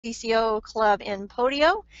CCO Club in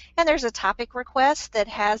Podio, and there's a topic request that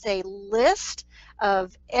has a list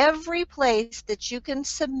of every place that you can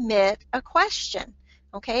submit a question.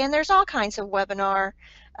 Okay, and there's all kinds of webinar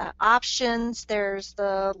options. There's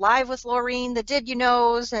the Live with Laureen, the Did You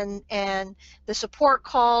Knows, and the support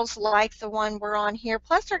calls like the one we're on here,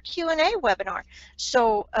 plus our Q&A webinar.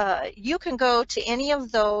 So you can go to any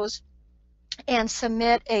of those and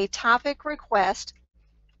submit a topic request.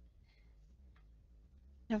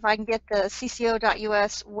 If I can get the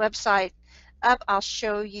CCO.us website up, I'll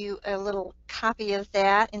show you a little copy of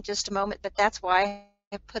that in just a moment, but that's why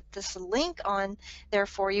I put this link on there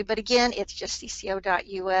for you. But again, it's just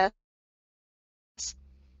CCO.us,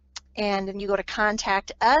 and then you go to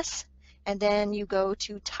Contact Us, and then you go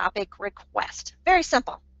to Topic Request. Very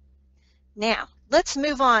simple. Now, let's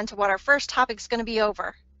move on to what our first topic is going to be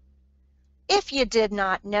over. If you did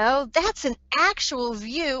not know, that's an actual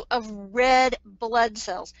view of red blood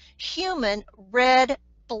cells, human red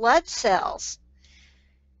blood cells.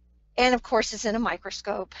 And of course, it's in a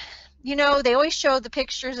microscope. You know, they always show the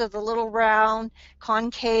pictures of the little round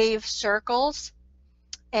concave circles,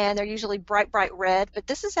 and they're usually bright, bright red, but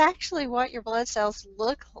this is actually what your blood cells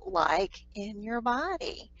look like in your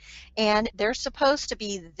body. And they're supposed to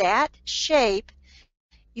be that shape.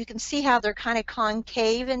 You can see how they're kind of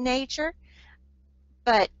concave in nature.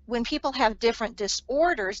 But when people have different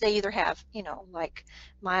disorders, they either have, you know, like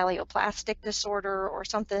myeloplastic disorder or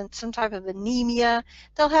something, some type of anemia,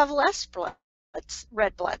 they'll have less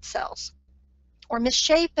red blood cells or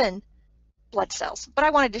misshapen blood cells. But I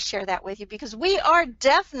wanted to share that with you because we are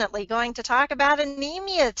definitely going to talk about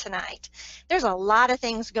anemia tonight. There's a lot of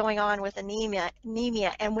things going on with anemia,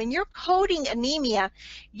 and when you're coding anemia,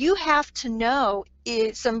 you have to know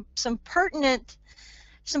some pertinent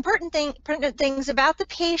things about the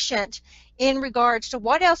patient in regards to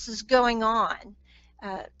what else is going on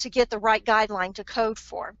to get the right guideline to code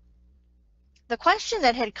for. The question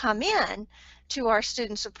that had come in to our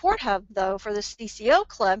Student Support Hub, though, for the CCO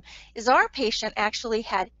Club is our patient actually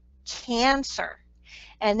had cancer,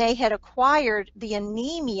 and they had acquired the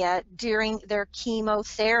anemia during their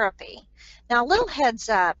chemotherapy. Now, a little heads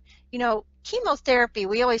up, you know, chemotherapy,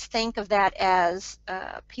 we always think of that as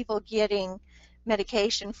people getting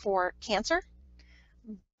medication for cancer,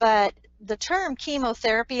 but the term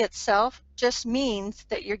chemotherapy itself just means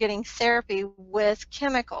that you're getting therapy with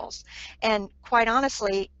chemicals, and quite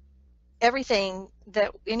honestly, everything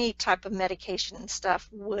that any type of medication and stuff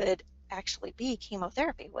would actually be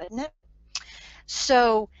chemotherapy, wouldn't it?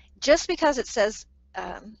 So just because it says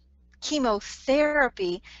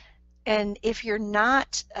chemotherapy, and if you're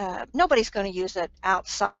not, nobody's going to use it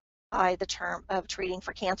outside the term of treating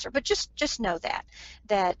for cancer, but just know that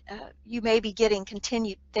you may be getting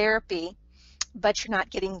continued therapy, but you're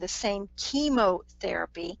not getting the same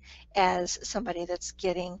chemotherapy as somebody that's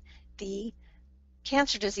getting the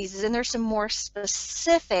cancer diseases, and there's some more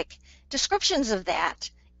specific descriptions of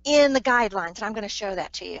that in the guidelines, and I'm going to show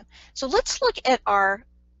that to you. So let's look at our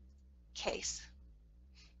case.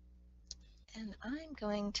 And I'm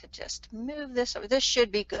going to just move this over. This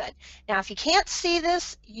should be good. Now, if you can't see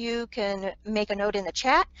this, you can make a note in the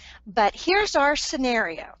chat, but here's our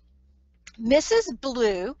scenario. Mrs.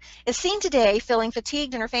 Blue is seen today feeling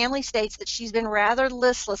fatigued, and her family states that she's been rather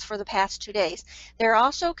listless for the past 2 days. They're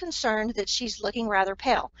also concerned that she's looking rather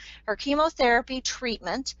pale. Her chemotherapy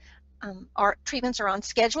treatments are on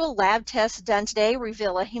schedule. Lab tests done today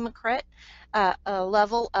reveal a hematocrit a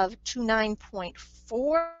level of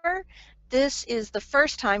 29.4. This is the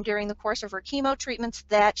first time during the course of her chemo treatments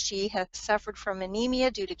that she has suffered from anemia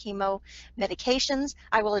due to chemo medications.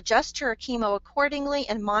 I will adjust her chemo accordingly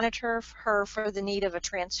and monitor her for the need of a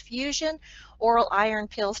transfusion. Oral iron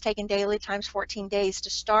pills taken daily times 14 days to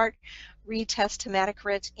start. Retest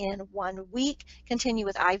hematocrit in 1 week. Continue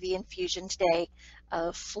with IV infusion today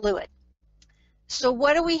of fluid. So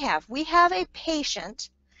what do we have? We have a patient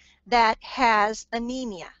that has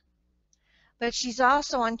anemia, but she's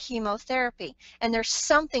also on chemotherapy, and there's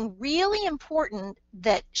something really important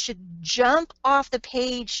that should jump off the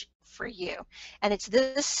page for you, and it's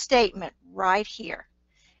this statement right here: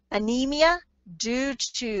 anemia due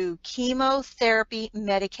to chemotherapy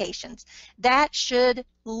medications. That should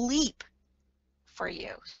leap for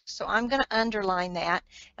you. So I'm going to underline that,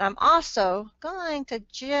 and I'm also going to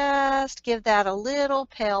just give that a little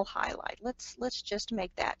pale highlight. Let's just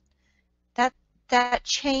make that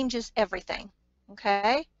changes everything.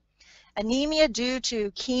 Okay? Anemia due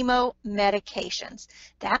to chemo medications.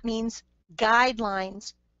 That means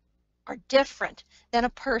guidelines are different than a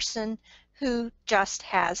person who just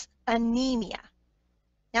has anemia.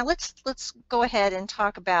 Now let's go ahead and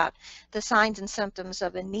talk about the signs and symptoms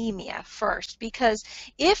of anemia first, because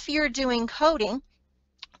if you're doing coding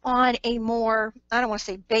on a more, I don't want to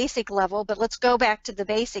say basic level, but let's go back to the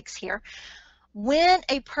basics here. When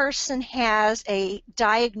a person has a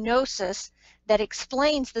diagnosis that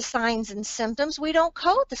explains the signs and symptoms, we don't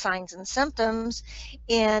code the signs and symptoms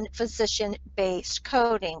in physician-based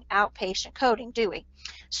coding, outpatient coding, do we?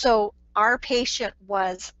 So our patient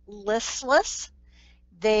was listless.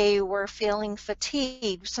 They were feeling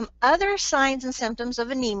fatigued. Some other signs and symptoms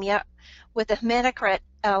of anemia with the hematocrit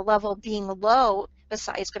level being low,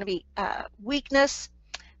 besides going to be weakness,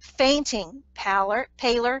 fainting, pallor,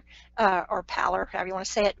 or pallor, however you want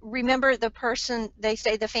to say it. Remember, the person, they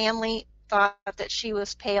say the family thought that she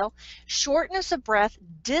was pale. Shortness of breath,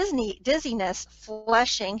 dizziness,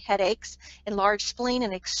 flushing, headaches, enlarged spleen,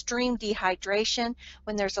 and extreme dehydration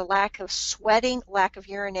when there's a lack of sweating, lack of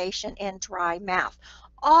urination, and dry mouth.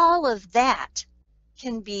 All of that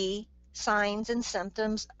can be signs and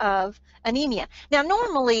symptoms of anemia. Now,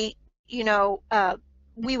 normally, you know,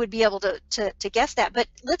 we would be able to guess that, but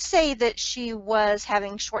let's say that she was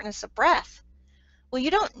having shortness of breath. Well,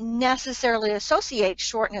 you don't necessarily associate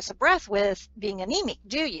shortness of breath with being anemic,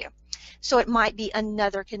 do you? So it might be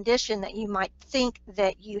another condition that you might think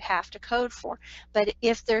that you have to code for. But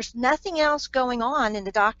if there's nothing else going on and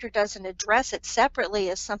the doctor doesn't address it separately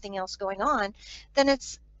as something else going on, then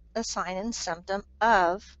it's a sign and symptom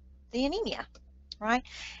of the anemia, right?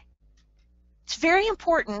 It's very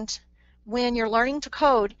important when you're learning to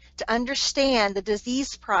code to understand the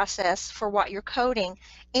disease process for what you're coding,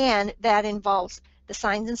 and that involves the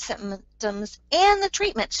signs and symptoms and the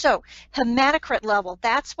treatment. So hematocrit level,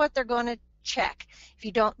 that's what they're going to check. If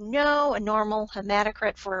you don't know, a normal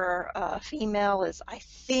hematocrit for a female is, I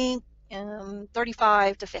think,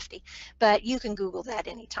 35 to 50, but you can Google that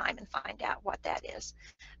anytime and find out what that is.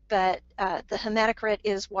 But the hematocrit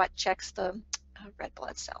is what checks the red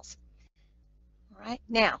blood cells. All right,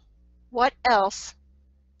 now, what else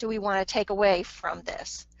do we want to take away from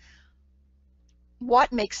this?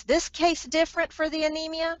 What makes this case different for the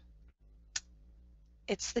anemia?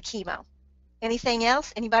 It's the chemo. Anything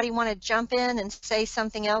else? Anybody want to jump in and say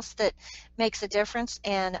something else that makes a difference?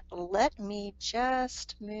 And let me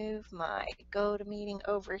just move my GoToMeeting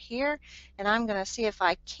over here, and I'm going to see if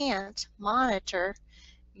I can't monitor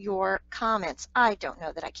your comments. I don't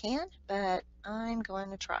know that I can, but I'm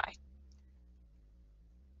going to try.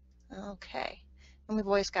 Okay, and we've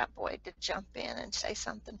always got Boyd to jump in and say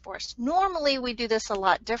something for us. Normally we do this a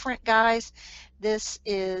lot different, guys. This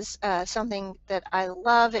is something that I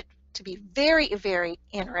love it to be very, very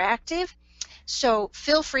interactive. So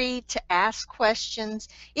feel free to ask questions.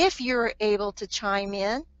 If you're able to chime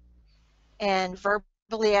in and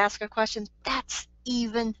verbally ask a question, that's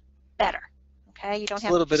even better. Okay, you don't It's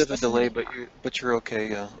have a little to bit of a listen delay, to but you're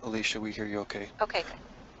okay, Alicia. We hear you okay. Okay, good.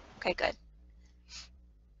 Okay, good.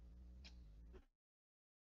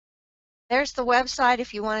 There's the website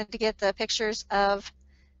if you wanted to get the pictures of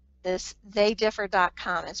this.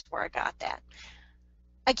 Theydiffer.com is where I got that.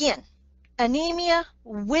 Again, anemia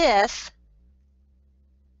with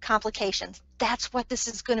complications. That's what this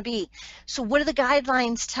is going to be. So what do the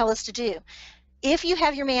guidelines tell us to do? If you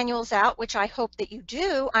have your manuals out, which I hope that you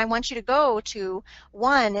do, I want you to go to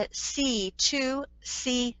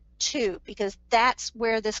 1C2C2 because that's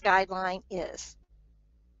where this guideline is.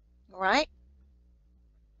 All right?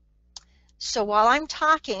 So while I'm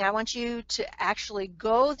talking, I want you to actually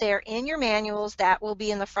go there in your manuals. That will be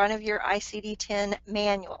in the front of your ICD-10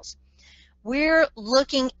 manuals. We're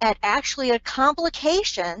looking at actually a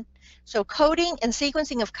complication, so coding and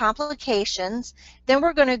sequencing of complications. Then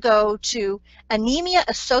we're going to go to anemia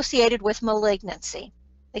associated with malignancy.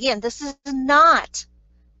 Again, this is not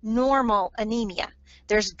normal anemia.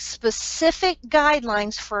 There's specific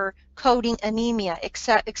guidelines for coding anemia,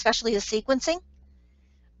 especially the sequencing.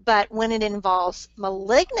 But when it involves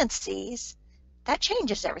malignancies, that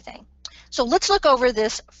changes everything. So let's look over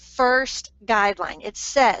this first guideline. It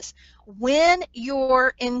says, when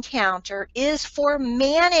your encounter is for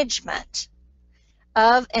management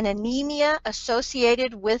of an anemia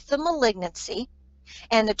associated with the malignancy,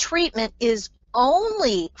 and the treatment is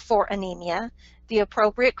only for anemia, the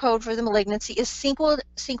appropriate code for the malignancy is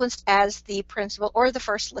sequenced as the principal or the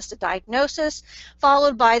first listed diagnosis,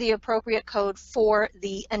 followed by the appropriate code for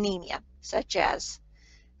the anemia, such as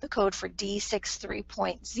the code for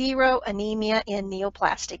D63.0, anemia in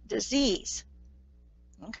neoplastic disease.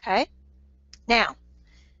 Okay, now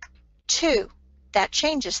 2, that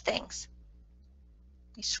changes things.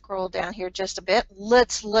 me scroll down here just a bit.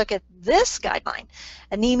 Let's look at this guideline.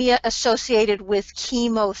 Anemia associated with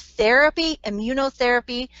chemotherapy,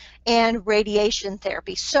 immunotherapy, and radiation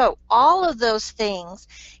therapy. So all of those things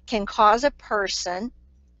can cause a person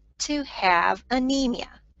to have anemia,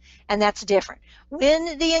 and that's different.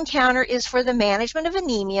 When the encounter is for the management of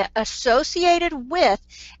anemia associated with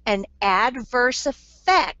an adverse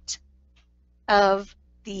effect of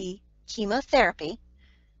the chemotherapy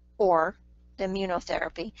or the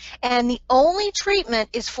immunotherapy, and the only treatment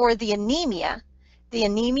is for the anemia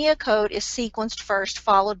code is sequenced first,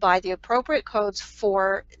 followed by the appropriate codes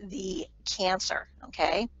for the cancer,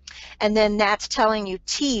 okay? And then that's telling you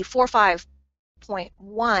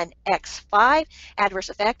T45.1X5, adverse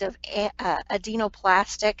effect of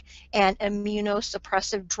adenoplastic and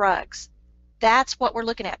immunosuppressive drugs. That's what we're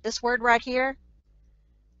looking at. This word right here,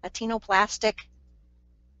 adenoplastic,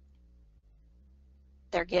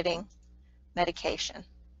 they're getting medication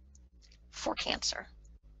for cancer.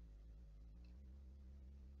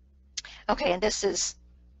 Okay, and this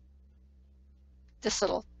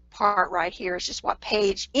little part right here is just what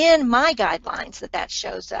page in my guidelines that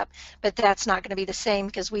shows up, but that's not going to be the same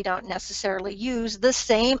because we don't necessarily use the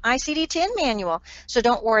same ICD-10 manual, so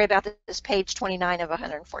don't worry about this page 29 of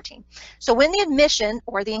 114. So when the admission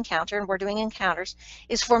or the encounter, and we're doing encounters,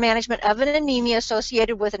 is for management of an anemia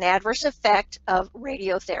associated with an adverse effect of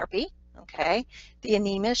radiotherapy, okay, the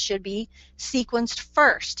anemia should be sequenced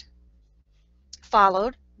first,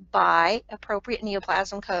 followed by appropriate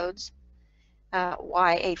neoplasm codes,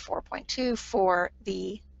 Y84.2 for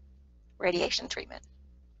the radiation treatment.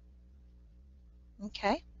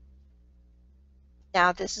 Okay.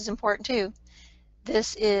 Now this is important too.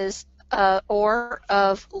 This is or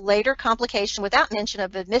of later complication without mention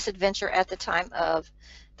of a misadventure at the time of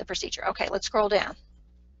the procedure. Okay, let's scroll down.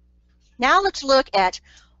 Now let's look at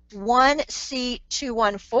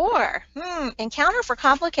 1C214, encounter for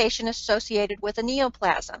complication associated with a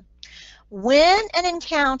neoplasm. When an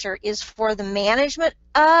encounter is for the management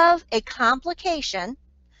of a complication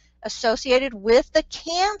associated with the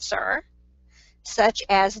cancer, such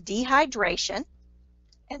as dehydration,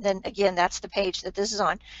 and then again, that's the page that this is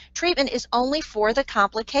on, treatment is only for the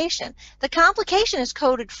complication. The complication is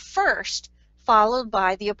coded first, followed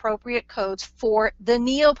by the appropriate codes for the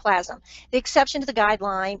neoplasm. The exception to the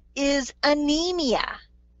guideline is anemia.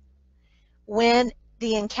 When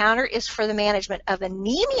the encounter is for the management of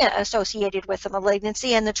anemia associated with the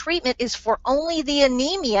malignancy and the treatment is for only the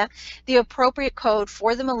anemia, the appropriate code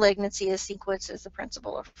for the malignancy is sequenced as the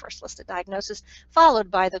principle of first listed diagnosis, followed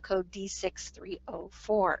by the code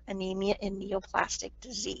D6304, anemia in neoplastic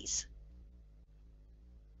disease.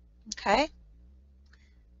 Okay?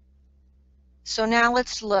 So now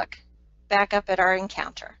let's look back up at our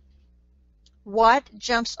encounter. What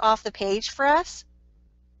jumps off the page for us?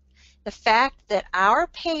 The fact that our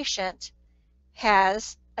patient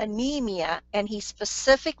has anemia, and he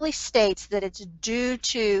specifically states that it's due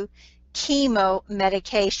to chemo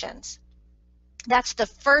medications. That's the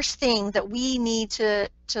first thing that we need to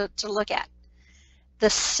look at. The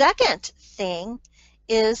second thing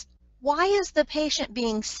is, why is the patient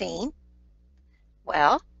being seen?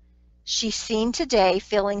 Well, she's seen today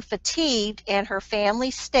feeling fatigued, and her family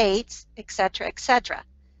states, etc., etc.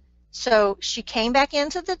 So she came back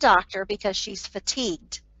into the doctor because she's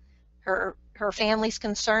fatigued. Her family's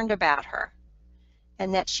concerned about her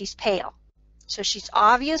and that she's pale. So she's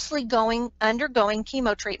obviously undergoing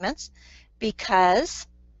chemo treatments because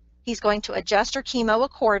he's going to adjust her chemo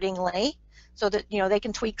accordingly so that, you know, they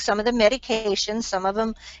can tweak some of the medications. Some of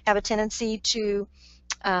them have a tendency to,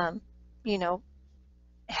 you know,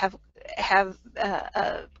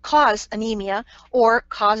 cause anemia or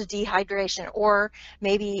cause dehydration or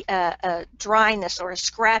maybe a dryness or a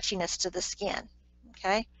scratchiness to the skin.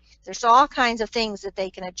 Okay, there's all kinds of things that they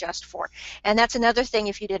can adjust for, and that's another thing.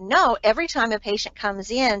 If you didn't know, every time a patient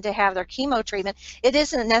comes in to have their chemo treatment, it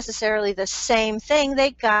isn't necessarily the same thing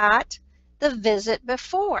they got the visit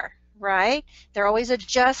before, right? They're always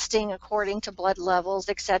adjusting according to blood levels,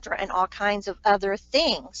 etc., and all kinds of other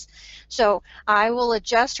things. So I will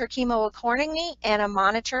adjust her chemo accordingly and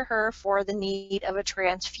monitor her for the need of a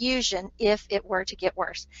transfusion if it were to get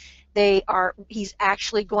worse. He's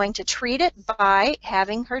actually going to treat it by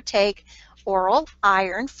having her take oral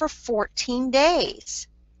iron for 14 days.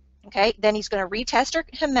 Okay, then he's going to retest her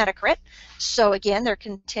hematocrit. So again,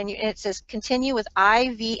 it says continue with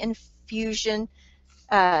IV infusion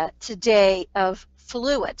today of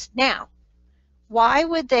fluids. Now, why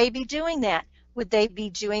would they be doing that? Would they be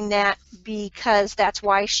doing that because that's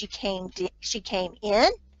why she came in?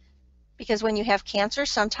 Because when you have cancer,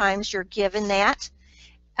 sometimes you're given that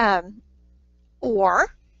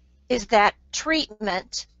or is that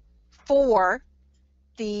treatment for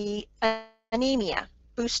the anemia,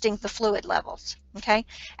 boosting the fluid levels? Okay,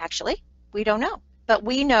 actually, we don't know, but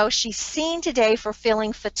we know she's seen today for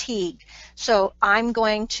feeling fatigued. So I'm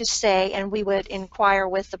going to say, and we would inquire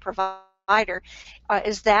with the provider,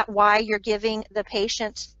 is that why you're giving the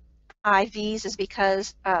patient IVs, is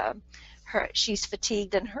because she's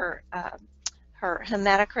fatigued and her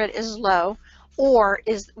hematocrit is low, or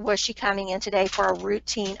was she coming in today for a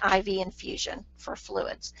routine IV infusion for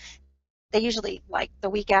fluids? They usually, like the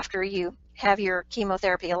week after you have your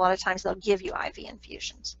chemotherapy, a lot of times they'll give you IV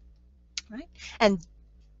infusions, right? And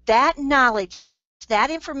that knowledge, that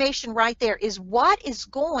information right there is what is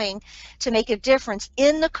going to make a difference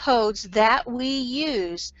in the codes that we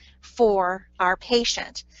use for our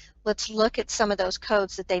patient. Let's look at some of those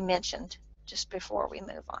codes that they mentioned just before we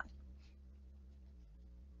move on.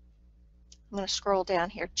 I'm going to scroll down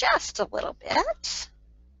here just a little bit.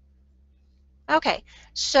 Okay,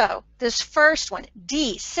 so this first one,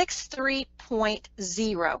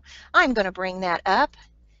 D63.0, I'm going to bring that up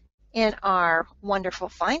in our wonderful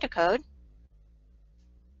Find a Code.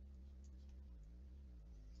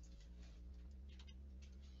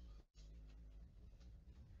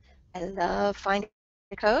 I love Find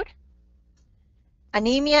a Code.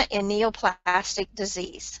 Anemia in neoplastic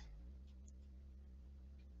disease.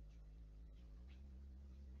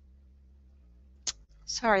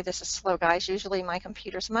 Sorry, this is slow, guys. Usually my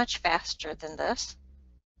computer's much faster than this.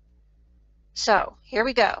 So here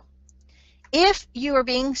we go. If you are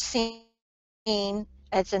being seen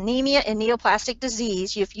as anemia in neoplastic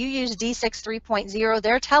disease, if you use D63.0,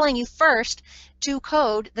 they're telling you first to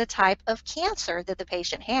code the type of cancer that the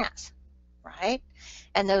patient has, right?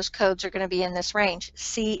 And those codes are going to be in this range,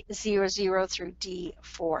 C00 through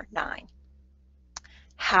D49.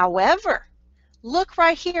 However, look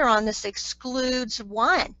right here on this excludes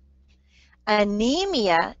one.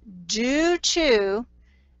 Anemia due to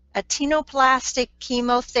atenoplastic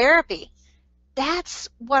chemotherapy. That's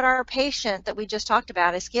what our patient that we just talked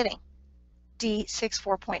about is getting,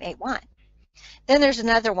 D64.81. Then there's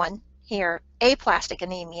another one here, aplastic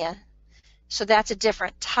anemia. So that's a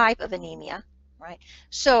different type of anemia, right?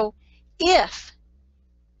 So if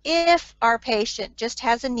our patient just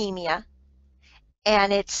has anemia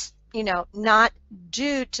and it's, you know, not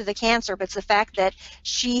due to the cancer, but it's the fact that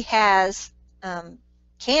she has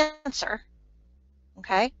cancer,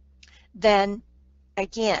 okay, then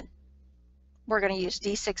again, we're going to use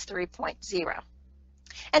D63.0.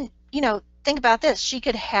 And, you know, think about this. She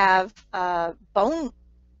could have bone,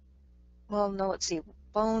 well, no, let's see,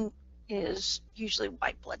 bone is usually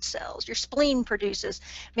white blood cells. Your spleen produces,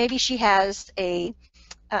 maybe she has a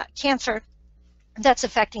cancer that's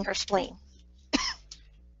affecting her spleen.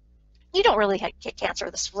 You don't really get cancer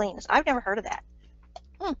of the spleen. I've never heard of that.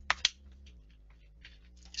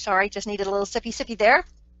 Sorry, just needed a little sippy there.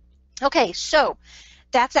 Okay, so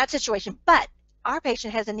that's that situation. But our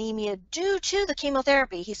patient has anemia due to the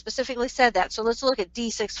chemotherapy. He specifically said that. So let's look at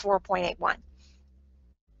D64.81.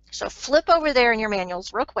 So flip over there in your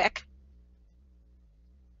manuals real quick.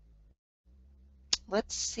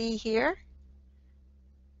 Let's see here.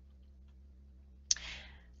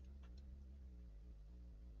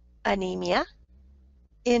 Anemia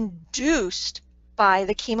induced by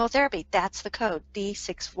the chemotherapy. That's the code,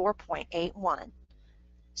 D64.81.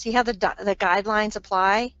 See how the guidelines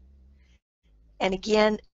apply? And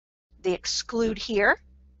again, the exclude here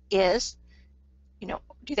is, you know,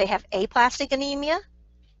 do they have aplastic anemia?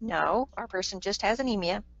 No, our person just has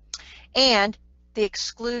anemia. And the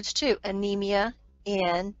excludes too, anemia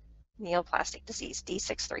in neoplastic disease,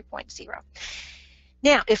 D63.0.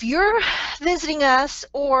 Now, if you're visiting us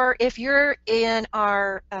or if you're in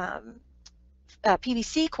our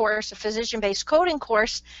PBC course, a physician-based coding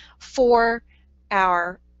course for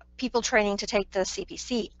our people training to take the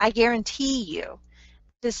CPC, I guarantee you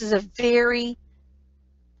this is a very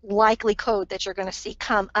likely code that you're going to see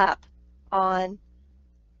come up on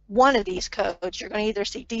one of these codes. You're going to either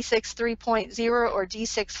see D63.0 or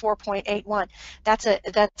D64.81. That's a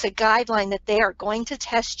guideline that they are going to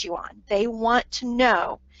test you on. They want to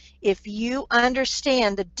know if you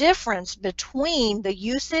understand the difference between the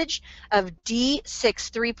usage of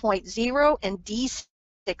D63.0 and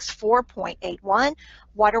D64.81.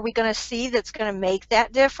 What are we going to see that's going to make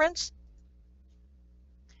that difference?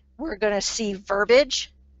 We're going to see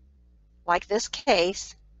verbiage, like this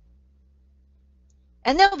case,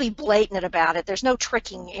 and they'll be blatant about it. There's no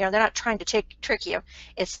tricking, you know, they're not trying to trick you.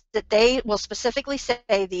 It's that they will specifically say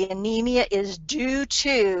the anemia is due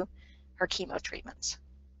to her chemo treatments.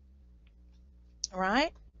 All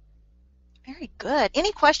right? Very Very good.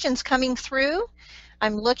 Any questions coming through?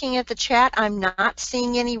 I'm looking at the chat. I'm not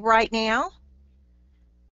seeing any right now.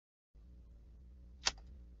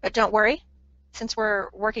 But don't worry, since we're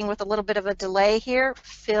working with a little bit of a delay here,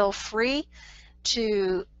 feel free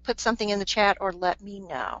to put something in the chat or let me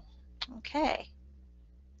know. Okay.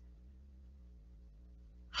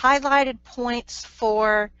 Highlighted points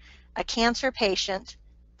for a cancer patient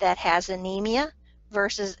that has anemia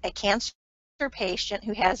versus a cancer patient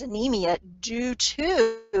who has anemia due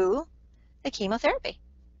to the chemotherapy.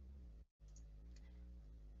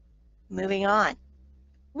 Moving on.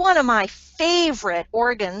 One of my favorite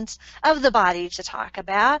organs of the body to talk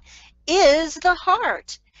about is the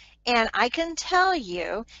heart. And I can tell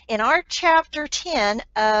you, in our chapter 10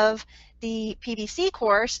 of the PBC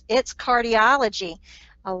course, it's cardiology.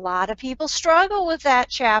 A lot of people struggle with that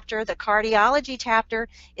chapter. The cardiology chapter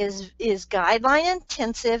is guideline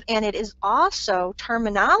intensive, and it is also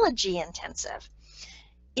terminology intensive.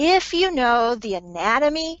 If you know the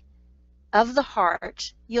anatomy of the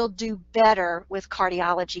heart, you'll do better with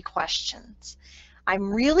cardiology questions.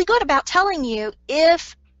 I'm really good about telling you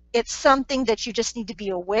if it's something that you just need to be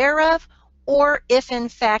aware of, or if in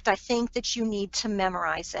fact I think that you need to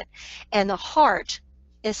memorize it. And the heart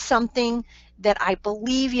is something that I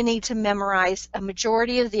believe you need to memorize a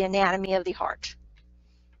majority of the anatomy of the heart.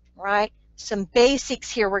 Right? Some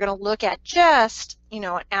basics here we're going to look at, just, an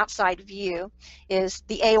outside view, is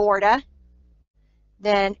the aorta.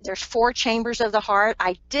 Then there's 4 chambers of the heart.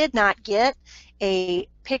 I did not get a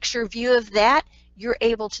picture view of that. You're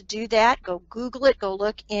able to do that. Go Google it. Go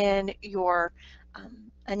look in your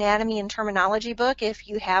anatomy and terminology book if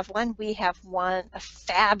you have one. We have one, a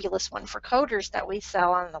fabulous one for coders that we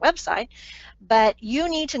sell on the website. But you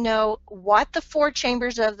need to know what the 4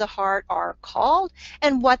 chambers of the heart are called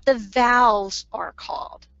and what the valves are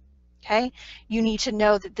called. Okay? You need to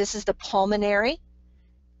know that this is the pulmonary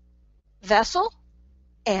vessel,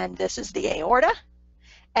 and this is the aorta,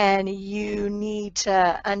 and you need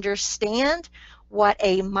to understand what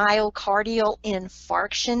a myocardial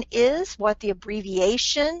infarction is, what the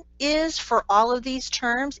abbreviation is for all of these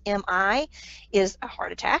terms. MI is a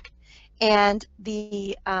heart attack, and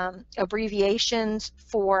the abbreviations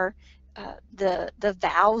for the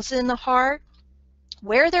valves in the heart,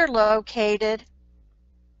 where they're located,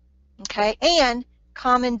 okay, and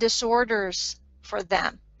common disorders for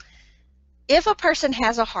them. If a person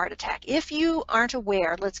has a heart attack, if you aren't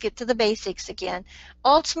aware, let's get to the basics again.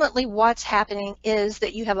 Ultimately, what's happening is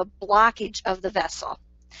that you have a blockage of the vessel.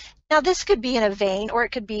 Now, this could be in a vein or it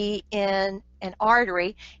could be in an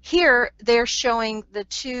artery. Here, they're showing the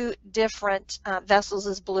 2 different vessels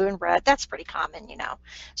as blue and red. That's pretty common,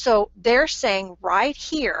 So they're saying right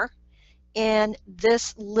here in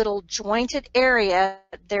this little jointed area,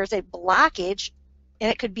 there's a blockage,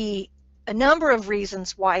 and it could be a number of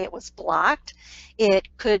reasons why it was blocked. It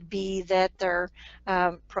could be that their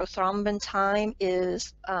prothrombin time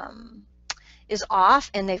is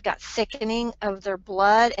off, and they've got thickening of their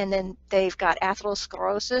blood, and then they've got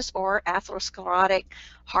atherosclerosis or atherosclerotic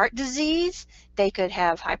heart disease. They could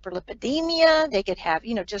have hyperlipidemia. They could have,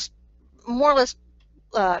 just more or less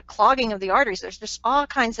clogging of the arteries. There's just all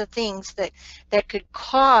kinds of things that could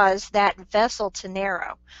cause that vessel to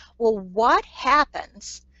narrow. Well, what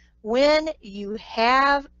happens when you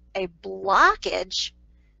have a blockage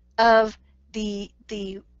of the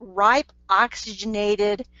ripe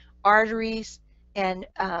oxygenated arteries and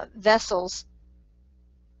vessels?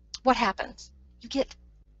 What happens? You get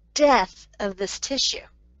death of this tissue.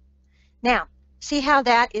 Now, see how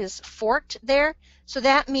that is forked there? So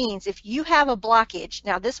that means if you have a blockage,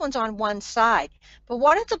 now this one's on one side, but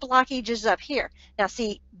what if the blockage is up here? Now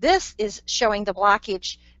see, this is showing the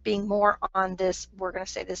blockage being more on this, we're going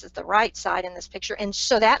to say this is the right side in this picture, and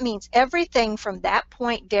so that means everything from that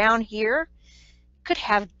point down here could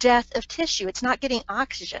have death of tissue. It's not getting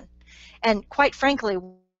oxygen, and quite frankly,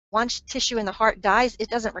 once tissue in the heart dies, it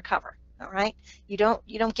doesn't recover. All right, you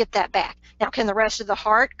don't get that back. Now, can the rest of the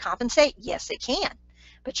heart compensate? Yes, it can,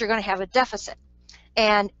 but you're going to have a deficit.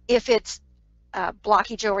 And if it's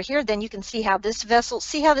blockage over here, then you can see how this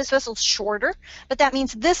vessel's shorter, but that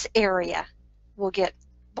means this area will get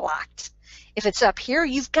blocked. If it's up here,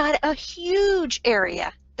 you've got a huge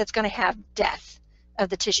area that's going to have death of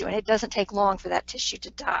the tissue, and it doesn't take long for that tissue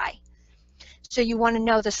to die. So you want to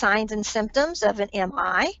know the signs and symptoms of an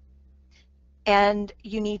MI, and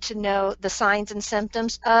you need to know the signs and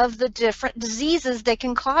symptoms of the different diseases that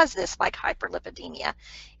can cause this, like hyperlipidemia,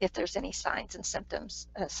 if there's any signs and symptoms,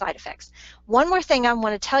 side effects. One more thing I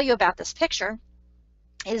want to tell you about this picture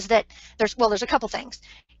is that there's a couple things.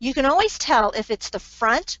 You can always tell if it's the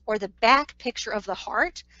front or the back picture of the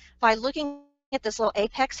heart by looking at this little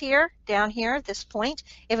apex here, down here, this point,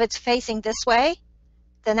 if it's facing this way,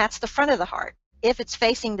 then that's the front of the heart. If it's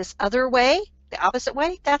facing this other way, the opposite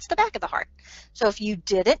way, that's the back of the heart. So if you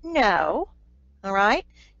didn't know, all right,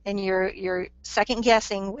 and you're second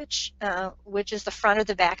guessing which is the front or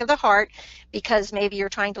the back of the heart, because maybe you're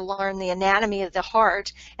trying to learn the anatomy of the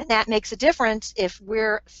heart, and that makes a difference. If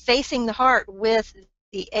we're facing the heart with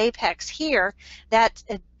the apex here, that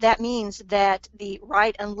means that the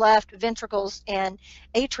right and left ventricles and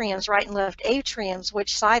atriums, right and left atriums,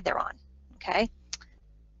 which side they're on, okay?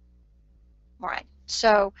 All right,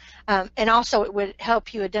 so, and also it would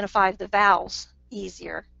help you identify the valves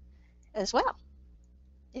easier as well,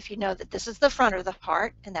 if you know that this is the front of the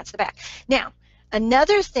heart and that's the back. Now,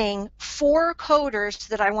 another thing for coders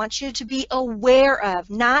that I want you to be aware of,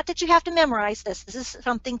 not that you have to memorize this, this is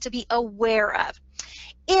something to be aware of.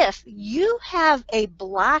 If you have a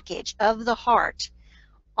blockage of the heart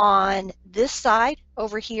on this side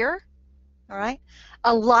over here, all right,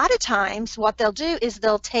 a lot of times what they'll do is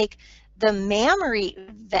they'll take the mammary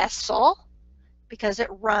vessel, because it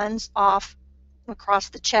runs off across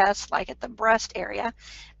the chest, like at the breast area,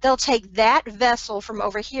 they'll take that vessel from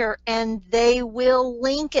over here and they will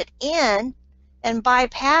link it in and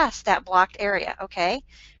bypass that blocked area, okay?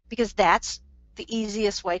 Because that's the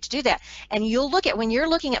easiest way to do that. And you'll look at, when you're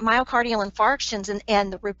looking at myocardial infarctions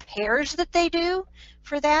and the repairs that they do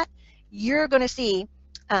for that, you're going to see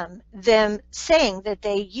them saying that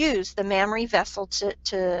they use the mammary vessel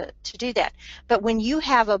to do that. But when you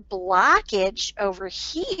have a blockage over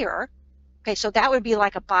here, okay, so that would be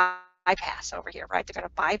like a bypass over here, right? They're going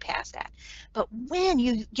to bypass that. But when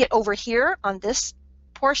you get over here on this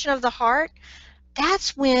portion of the heart,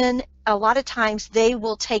 that's when a lot of times they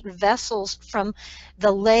will take vessels from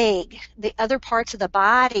the leg, the other parts of the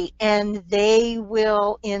body, and they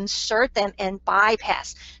will insert them and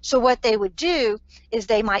bypass. So what they would do is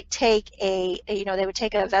they might take they would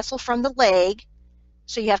take a vessel from the leg,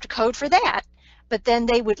 so you have to code for that, but then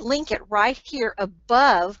they would link it right here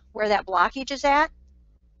above where that blockage is at,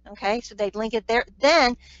 okay? So they'd link it there,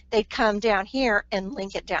 then they'd come down here and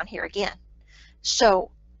link it down here again.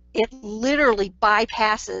 So it literally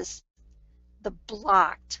bypasses the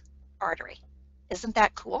blocked artery. Isn't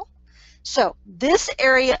that cool? So this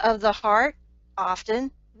area of the heart,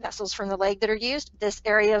 often vessels from the leg that are used. This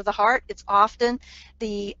area of the heart, it's often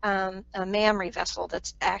the mammary vessel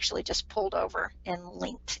that's actually just pulled over and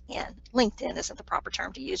linked in. Linked in isn't the proper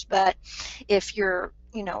term to use, but if you're,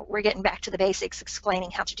 we're getting back to the basics,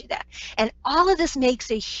 explaining how to do that. And all of this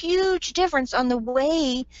makes a huge difference on the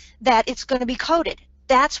way that it's going to be coded.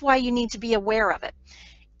 That's why you need to be aware of it.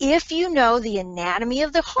 If you know the anatomy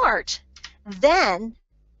of the heart, then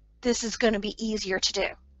this is going to be easier to do.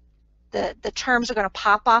 The terms are going to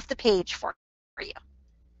pop off the page for you.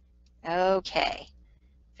 Okay,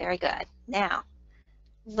 very good. Now,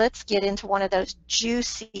 let's get into one of those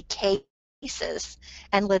juicy cases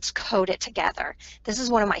and let's code it together. This is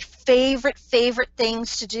one of my favorite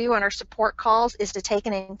things to do on our support calls, is to take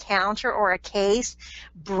an encounter or a case,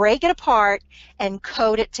 break it apart, and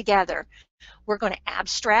code it together. We're going to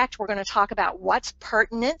abstract, we're going to talk about what's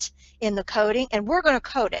pertinent in the coding, and we're going to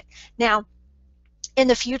code it. Now, in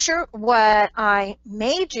the future, what I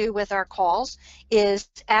may do with our calls is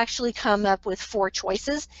actually come up with 4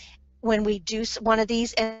 choices when we do one of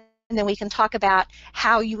these, and then we can talk about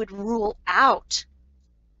how you would rule out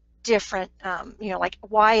different, like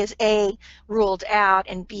why is A ruled out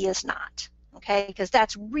and B is not, okay? Because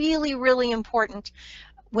that's really, really important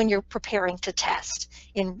when you're preparing to test.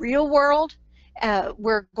 In real world,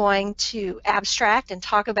 we're going to abstract and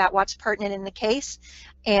talk about what's pertinent in the case,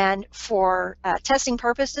 and for testing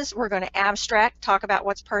purposes, we're going to abstract, talk about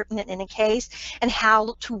what's pertinent in a case, and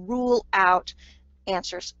how to rule out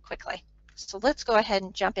answers quickly. So let's go ahead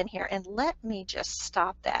and jump in here, and let me just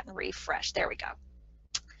stop that and refresh. There we go.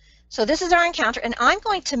 So this is our encounter, and I'm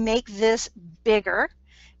going to make this bigger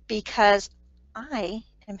because I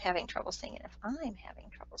am having trouble seeing it. If I'm having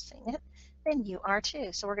trouble seeing it, then you are too.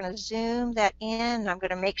 So we're going to zoom that in, and I'm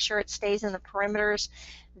going to make sure it stays in the perimeters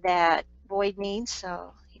that Boyd needs,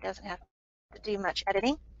 so he doesn't have to do much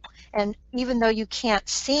editing. And even though you can't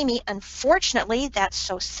see me, unfortunately, that's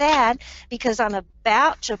so sad, because I'm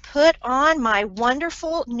about to put on my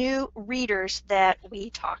wonderful new readers that we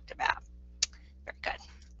talked about. Very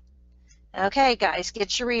good. Okay, guys,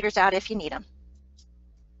 get your readers out if you need them.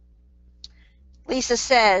 Lisa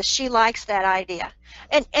says she likes that idea.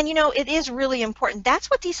 And it is really important. That's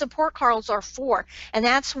what these support calls are for. And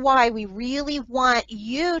that's why we really want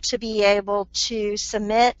you to be able to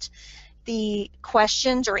submit the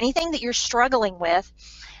questions or anything that you're struggling with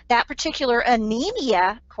that particular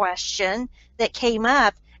anemia question that came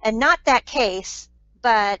up, and not that case,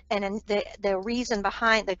 but the reason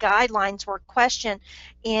behind the guidelines were questioned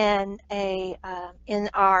in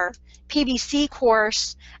our PBC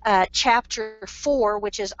course, chapter 4,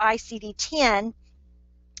 which is ICD-10,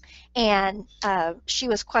 and she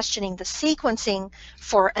was questioning the sequencing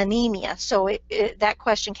for anemia. So that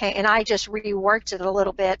question came, and I just reworked it a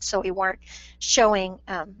little bit so we weren't showing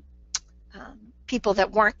people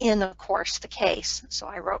that weren't in the course the case. So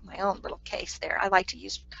I wrote my own little case there. I like to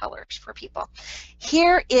use colors for people.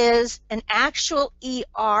 Here is an actual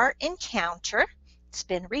ER encounter. It's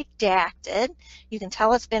been redacted. You can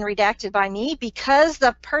tell it's been redacted by me because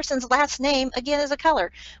the person's last name, again, is a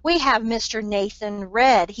color. We have Mr. Nathan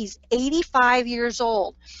Red. He's 85 years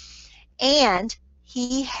old, and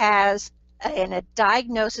he has a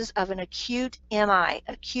diagnosis of an acute MI,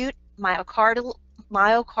 acute myocardial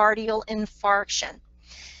infarction.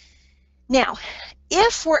 Now,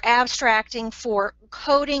 if we're abstracting for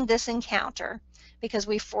coding this encounter, because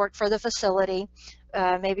we work for the facility,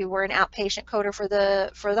 maybe we're an outpatient coder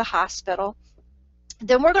for the hospital,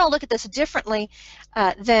 then we're going to look at this differently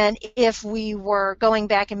than if we were going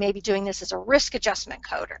back and maybe doing this as a risk adjustment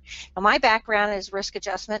coder. Now, my background is risk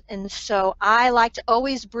adjustment, and so I like to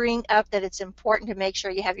always bring up that it's important to make sure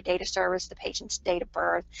you have your date of service, the patient's date of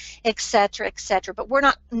birth, etc., etc. But we're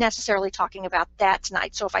not necessarily talking about that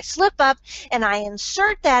tonight. So if I slip up and I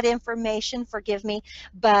insert that information, forgive me,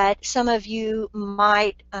 but some of you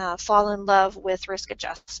might fall in love with risk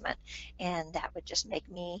adjustment, and that would just make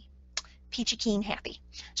me peachy keen happy.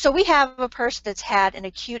 So we have a person that's had an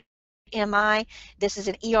acute MI. This is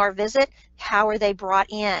an ER visit. How are they brought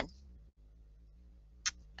in?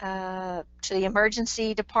 To the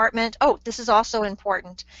emergency department. Oh, this is also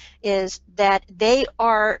important, is that they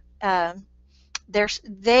are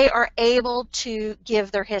able to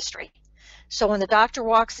give their history. So when the doctor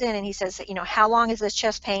walks in and he says, you know, how long has this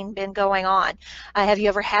chest pain been going on? Have you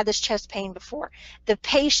ever had this chest pain before? The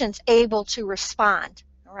patient's able to respond.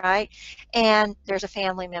 Right, and there's a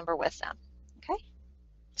family member with them. Okay,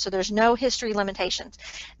 so there's no history limitations.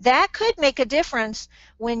 That could make a difference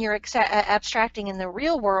when you're abstracting in the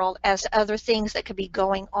real world as to other things that could be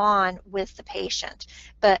going on with the patient.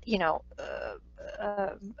 But you know,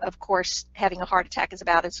 of course, having a heart attack is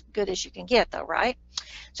about as good as you can get, though, right?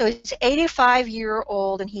 So he's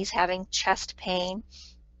 85-year-old and he's having chest pain.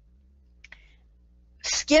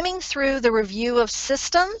 Skimming through the review of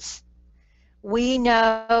systems, we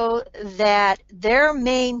know that their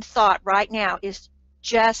main thought right now is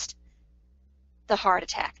just the heart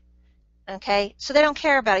attack. Okay, so they don't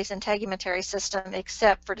care about his integumentary system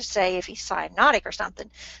except for to say if he's cyanotic or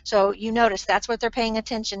something. So you notice that's what they're paying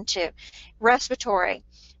attention to. Respiratory,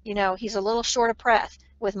 you know, he's a little short of breath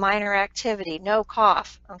with minor activity, no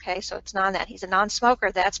cough. Okay, so it's not that. He's a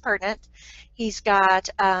non-smoker, that's pertinent. He's got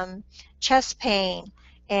chest pain.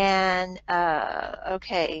 And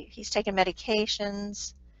okay, he's taking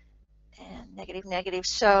medications, and negative.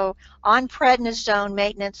 So on prednisone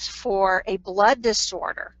maintenance for a blood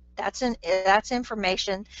disorder, that's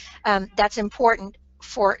information that's important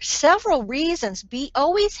for several reasons.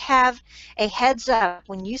 Always have a heads up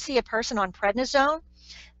when you see a person on prednisone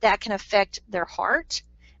that can affect their heart.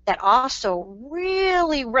 That also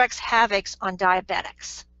really wreaks havoc on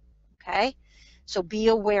diabetics. Okay, so be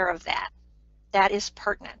aware of that. That is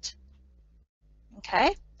pertinent.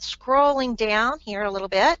 Okay, scrolling down here a little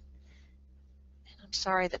bit. I'm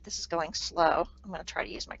sorry that this is going slow. I'm going to try to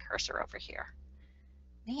use my cursor over here.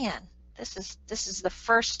 Man, this is the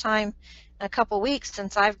first time in a couple weeks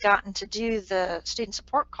since I've gotten to do the student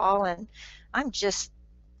support call, and I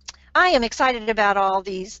am excited about all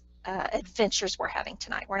these adventures we're having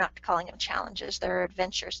tonight. We're not calling them challenges, they're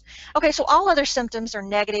adventures. Okay, so all other symptoms are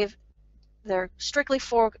negative. They're strictly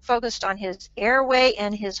focused on his airway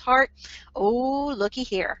and his heart. Oh, looky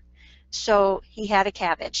here. So he had a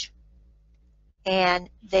cabbage, and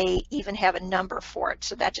they even have a number for it,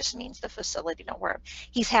 so that just means the facility don't work.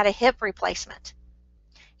 He's had a hip replacement.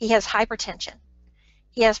 He has hypertension.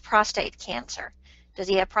 He has prostate cancer. Does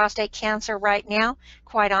he have prostate cancer right now?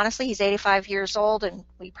 Quite honestly, he's 85 years old, and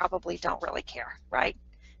we probably don't really care, right?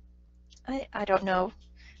 I don't know.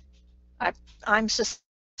 I'm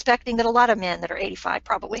suspecting that a lot of men that are 85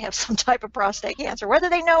 probably have some type of prostate cancer, whether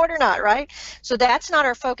they know it or not, right? So that's not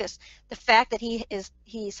our focus. The fact that he's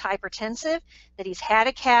hypertensive, that he's had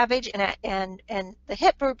a cabbage, and the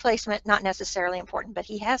hip replacement, not necessarily important, but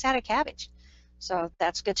he has had a cabbage. So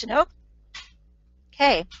that's good to know.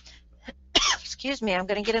 Okay. Excuse me, I'm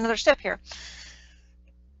going to get another sip here.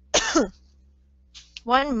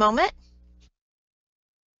 One moment.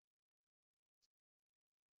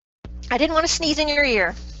 I didn't want to sneeze in your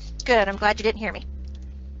ear. Good, I'm glad you didn't hear me.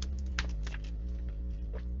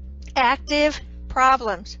 Active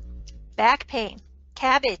problems: back pain,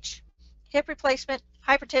 cabbage, hip replacement,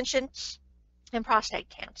 hypertension, and prostate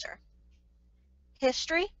cancer.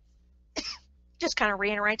 History just kind of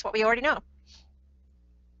reiterates what we already know.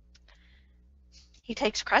 He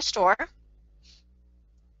takes Crestor.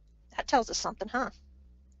 That tells us something, huh?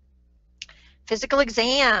 Physical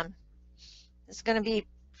exam is going to be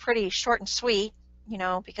pretty short and sweet, you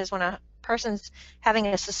know, because when a person's having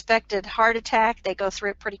a suspected heart attack, they go through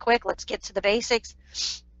it pretty quick. Let's get to the basics.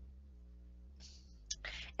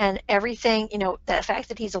 And everything, you know, the fact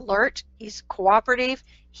that he's alert, he's cooperative,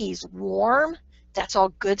 he's warm, that's all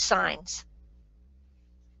good signs.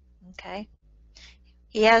 Okay.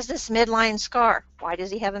 He has this midline scar. Why does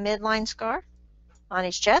he have a midline scar on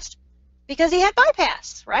his chest? Because he had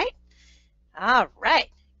bypass, right? All right,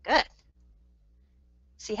 good.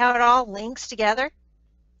 See how it all links together?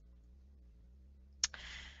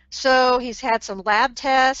 So he's had some lab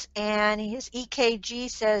tests, and his EKG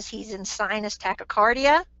says he's in sinus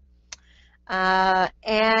tachycardia,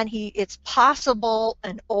 and it's possible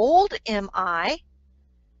an old MI.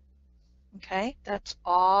 Okay, that's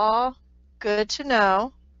all good to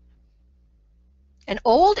know. An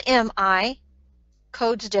old MI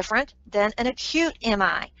codes different than an acute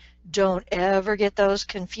MI. Don't ever get those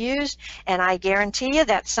confused, and I guarantee you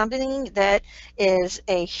that's something that is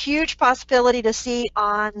a huge possibility to see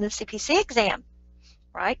on the CPC exam,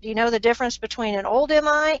 right? Do you know the difference between an old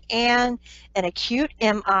MI and an acute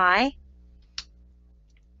MI?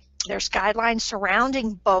 There's guidelines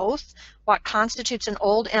surrounding both. What constitutes an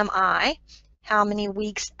old MI, how many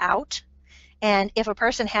weeks out, and if a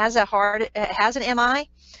person has an MI,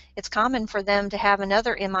 it's common for them to have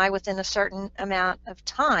another MI within a certain amount of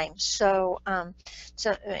time. So,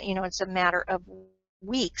 you know, it's a matter of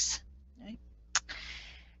weeks. Right?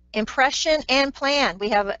 Impression and plan. We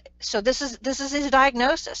have so this is his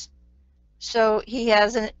diagnosis. So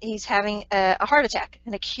he's having a heart attack,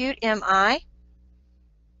 an acute MI,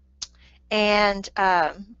 and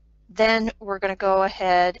then we're going to go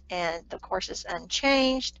ahead, and the course is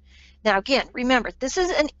unchanged. Now again, remember, this is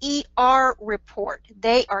an ER report.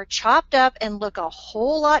 They are chopped up and look a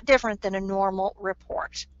whole lot different than a normal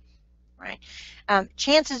report, right?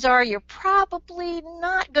 Chances are you're probably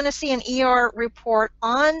not going to see an ER report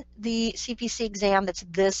on the CPC exam that's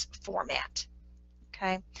this format,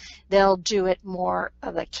 okay? They'll do it more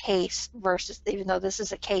of a case versus, even though this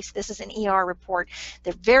is a case, this is an ER report.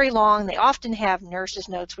 They're very long. They often have nurses'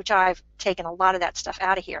 notes, which I've taken a lot of that stuff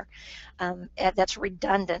out of here. That's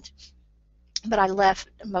redundant, but I left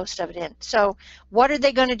most of it in. So what are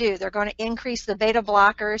they going to do? They're going to increase the beta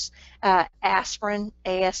blockers, aspirin,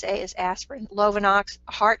 ASA is aspirin, Lovenox,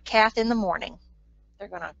 heart cath in the morning. They're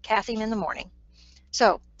going to cath him in the morning.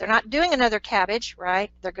 So they're not doing another cabbage,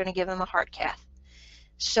 right? They're going to give him a heart cath.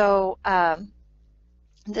 So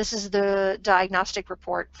this is the diagnostic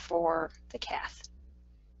report for the cath.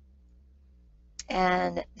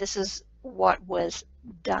 And this is what was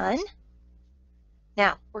done.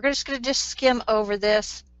 Now, we're just going to skim over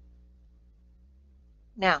this.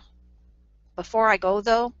 Now, before I go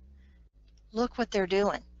though, look what they're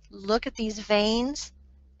doing. Look at these veins,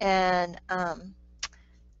 and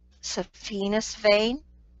saphenous vein,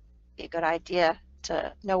 be a good idea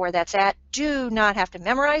to know where that's at. Do not have to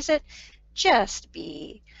memorize it, just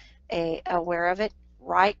be aware of it.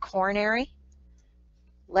 Right coronary,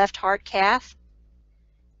 left heart cath,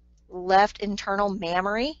 left internal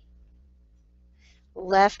mammary,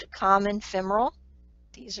 left common femoral.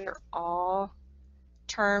 These are all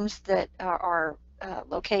terms that are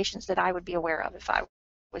locations that I would be aware of if I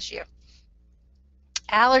was you.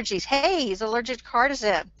 Allergies. Hey, he's allergic to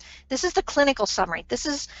cardizem. This is the clinical summary. This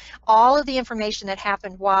is all of the information that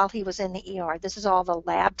happened while he was in the ER. This is all the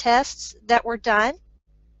lab tests that were done.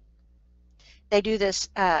 They do this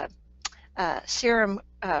serum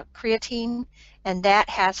creatine, and that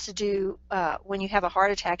has to do when you have a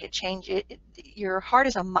heart attack. Your heart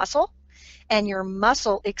is a muscle, and your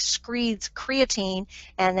muscle excretes creatine,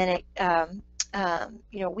 and then it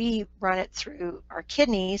you know, we run it through our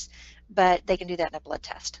kidneys, but they can do that in a blood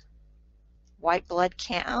test. White blood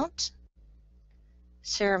count,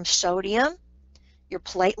 serum sodium, your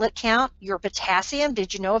platelet count, your potassium.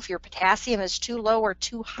 Did you know if your potassium is too low or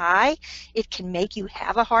too high, it can make you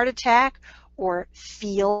have a heart attack or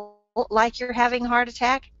feel like you're having a heart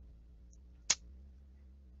attack?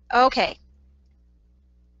 Okay,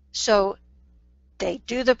 so they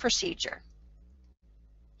do the procedure.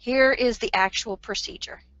 Here is the actual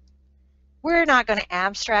procedure. We're not going to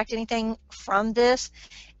abstract anything from this.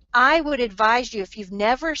 I would advise you, if you've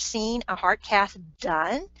never seen a heart cath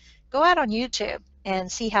done, go out on YouTube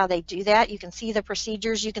and see how they do that. You can see the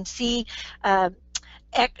procedures. You can see the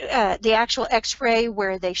actual x-ray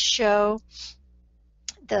where they show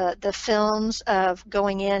the films of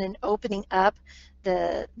going in and opening up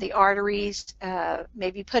the arteries,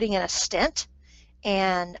 maybe putting in a stent,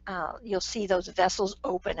 and you'll see those vessels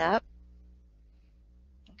open up.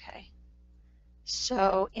 Okay,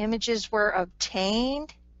 so images were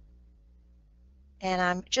obtained, and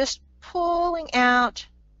I'm just pulling out.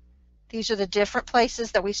 These are the different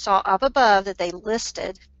places that we saw up above that they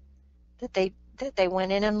listed, that they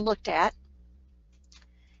went in and looked at.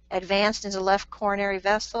 Advanced into left coronary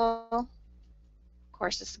vessel. Of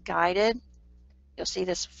course, it's guided. You'll see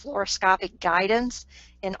this fluoroscopic guidance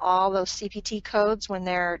in all those CPT codes when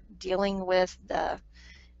they're dealing with the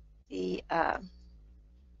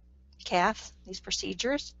cath, these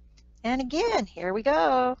procedures. And again, here we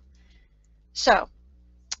go. So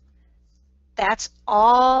that's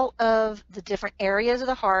all of the different areas of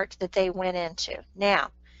the heart that they went into. Now,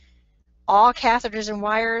 all catheters and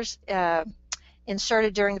wires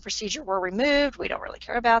inserted during the procedure were removed. We don't really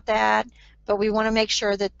care about that, but we want to make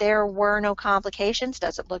sure that there were no complications.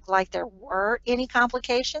 Doesn't look like there were any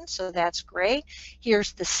complications, so that's great.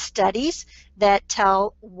 Here's the studies that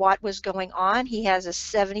tell what was going on. He has a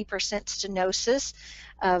 70% stenosis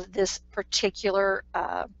of this particular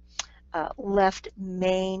left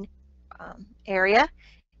main area,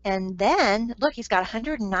 and then look, he's got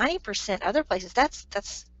 190% other places.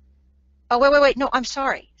 That's oh, wait, no, I'm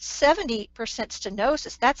sorry, 70%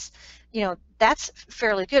 stenosis. That's, you know, that's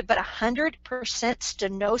fairly good, but 100%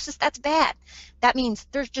 stenosis, that's bad. That means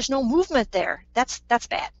there's just no movement there. That's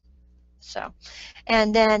bad. So,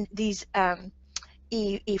 and then these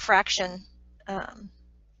effraction,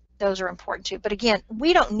 those are important too. But again,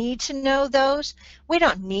 we don't need to know those. We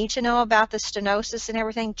don't need to know about the stenosis and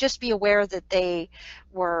everything. Just be aware that they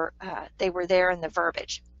were there in the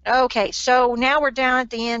verbiage. Okay, so now we're down at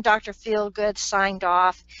the end. Dr. Feelgood signed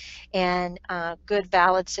off, and good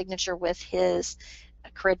valid signature with his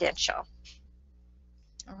credential.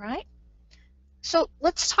 All right. So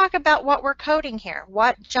let's talk about what we're coding here.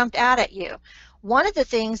 What jumped out at you? One of the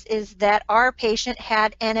things is that our patient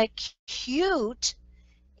had an acute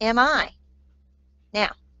MI. Now,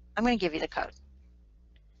 I'm going to give you the code.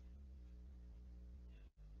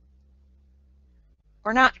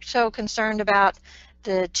 We're not so concerned about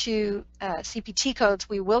the two CPT codes.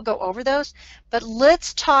 We will go over those, but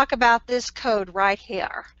let's talk about this code right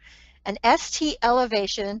here. An ST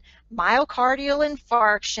elevation myocardial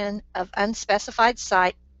infarction of unspecified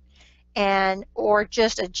site and or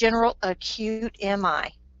just a general acute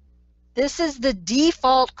MI. This is the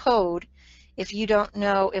default code if you don't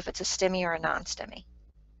know if it's a STEMI or a non-STEMI.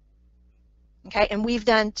 Okay, and we've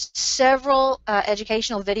done several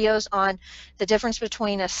educational videos on the difference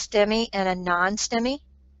between a STEMI and a non-STEMI.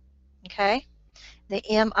 Okay, the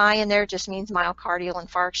MI in there just means myocardial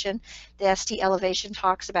infarction. The ST elevation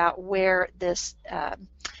talks about where this,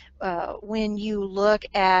 when you look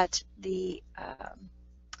at the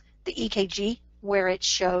EKG, where it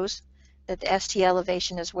shows that the ST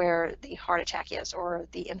elevation is where the heart attack is or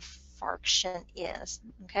the infarction is.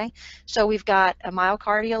 Okay, so we've got a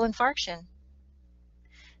myocardial infarction.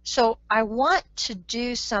 So I want to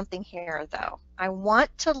do something here though. I want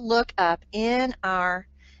to look up in our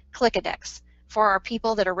Clickadex for our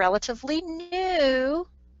people that are relatively new,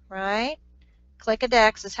 right?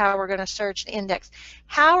 Clickadex is how we're going to search the index.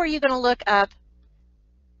 How are you going to look up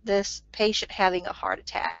this patient having a heart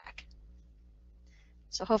attack?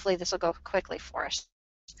 So hopefully this will go quickly for us.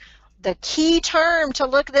 The key term to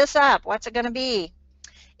look this up, what's it going to be?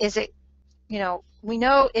 Is it, you know, we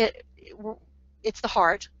know it's the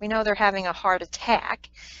heart. We know they're having a heart attack,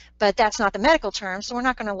 but that's not the medical term, so we're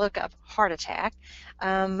not going to look up heart attack.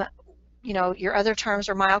 You know, your other terms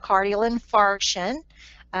are myocardial infarction.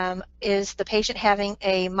 Is the patient having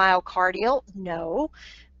a myocardial? No.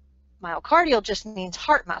 Myocardial just means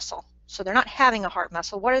heart muscle. So they're not having a heart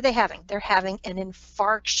muscle. What are they having? They're having an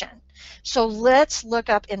infarction. So let's look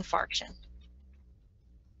up infarction.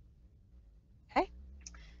 Okay.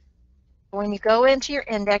 When you go into your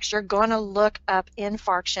index, you're going to look up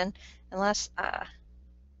infarction, unless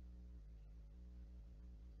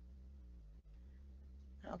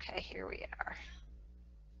okay, here we are.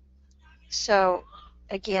 So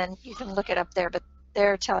again, you can look it up there, but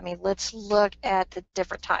they're telling me let's look at the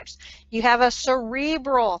different types. You have a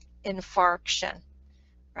cerebral infarction,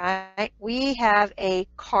 right? We have a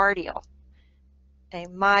cardial, a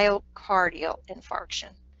myocardial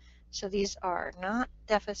infarction. So these are not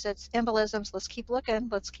deficits, embolisms. Let's keep looking.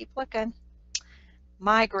 Let's keep looking.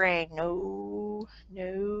 Migraine, no.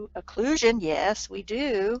 No. Occlusion, yes, we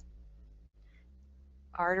do.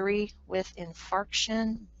 Artery with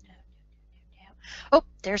infarction. Oh,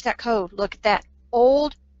 there's that code. Look at that.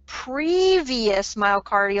 Old previous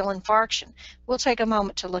myocardial infarction. We'll take a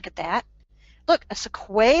moment to look at that. Look, a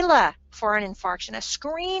sequela for an infarction, a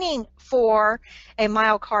screening for a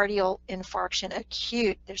myocardial infarction,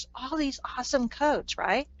 acute. There's all these awesome codes,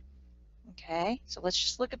 right? Okay, so let's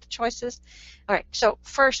just look at the choices. All right, so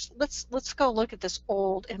first let's go look at this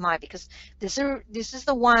old MI, because this is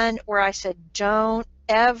the one where I said don't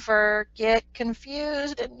ever get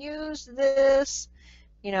confused and use this,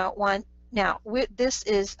 you know, one. Now this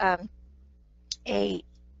is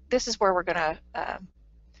this is where we're going to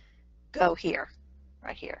go here,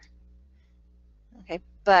 right here. Okay,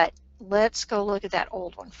 but let's go look at that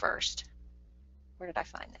old one first. Where did I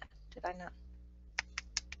find that? Did I not?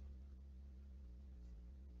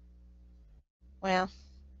 Well,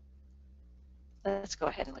 let's go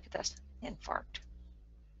ahead and look at this. Infarct.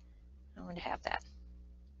 I want to have that.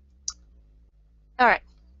 All right,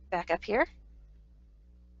 back up here.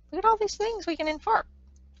 Look at all these things we can infarct.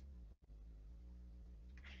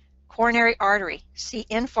 Coronary artery, see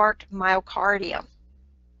infarct myocardium.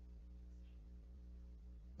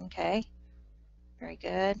 Okay, very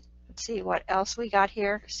good. Let's see what else we got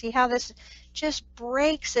here. See how this just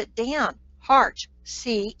breaks it down. Heart,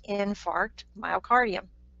 see infarct myocardium.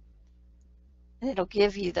 And it'll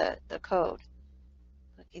give you the code.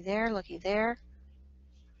 Looky there, looky there,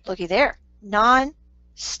 looky there.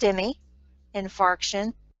 Non-STEMI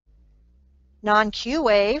infarction, non-Q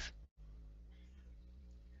wave,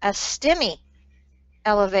 a STEMI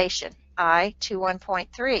elevation,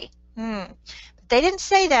 I-21.3. They didn't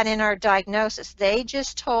say that in our diagnosis. They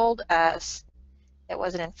just told us it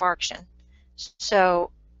was an infarction. So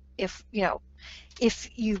if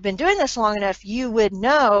you've been doing this long enough, you would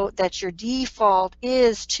know that your default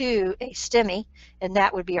is to a STEMI, and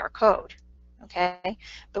that would be our code. Okay,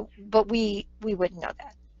 but we wouldn't know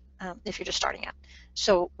that if you're just starting out.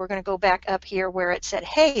 So we're going to go back up here where it said,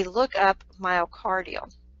 hey, look up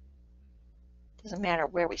myocardial. Doesn't matter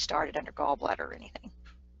where we started under gallbladder or anything.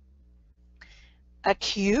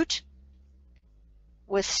 Acute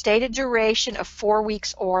with stated duration of 4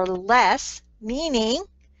 weeks or less, meaning,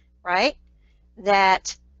 right,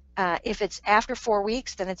 that if it's after 4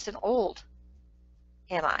 weeks, then it's an old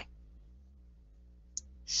MI.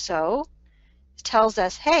 So it tells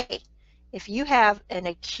us, hey, if you have an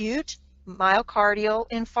acute myocardial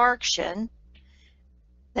infarction,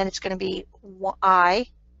 then it's going to be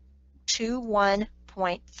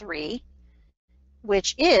I-21.3,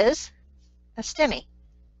 which is a STEMI.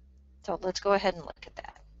 So let's go ahead and look at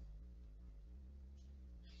that.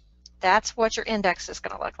 That's what your index is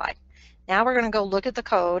going to look like. Now we're going to go look at the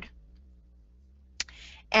code,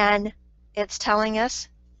 and it's telling us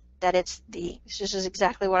that this is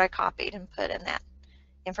exactly what I copied and put in that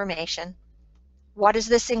information. What does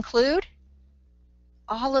this include?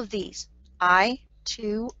 All of these.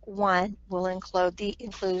 I-21 will include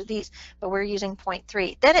these, but we're using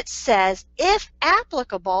 0.3. Then it says, if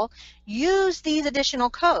applicable, use these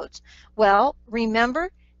additional codes. Well,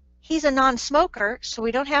 remember, he's a non-smoker, so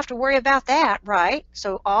we don't have to worry about that, right?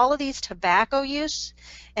 So all of these tobacco use,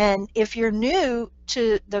 and if you're new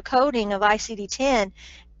to the coding of ICD-10,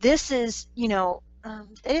 this is, they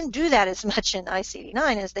didn't do that as much in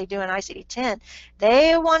ICD-9 as they do in ICD-10.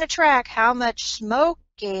 They want to track how much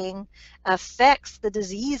smoking affects the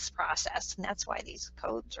disease process, and that's why these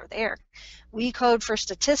codes are there. We code for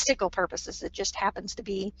statistical purposes. It just happens to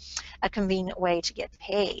be a convenient way to get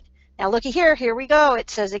paid. Now looky here, here we go. It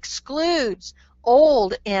says excludes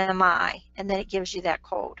old MI, and then it gives you that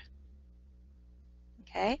code.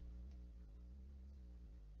 Okay?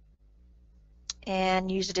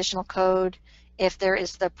 And use additional code if there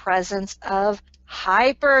is the presence of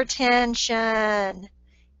hypertension.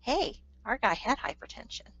 Hey, our guy had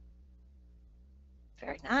hypertension.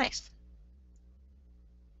 Very nice.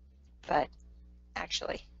 But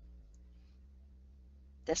actually,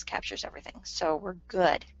 this captures everything, so we're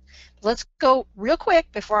good. Let's go real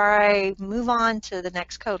quick before I move on to the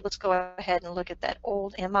next code. Let's go ahead and look at that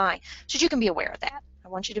old MI so you can be aware of that. I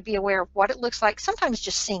want you to be aware of what it looks like. Sometimes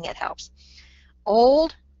just seeing it helps.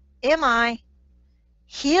 Old MI,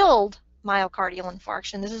 healed myocardial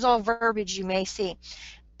infarction. This is all verbiage you may see.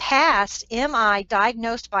 Past MI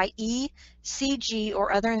diagnosed by ECG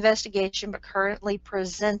or other investigation but currently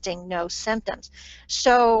presenting no symptoms.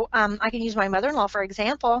 So I can use my mother-in-law for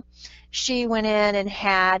example. She went in and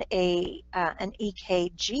had an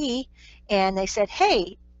EKG, and they said,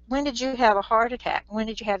 hey, when did you have a heart attack? When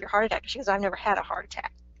did you have your heart attack? She goes, I've never had a heart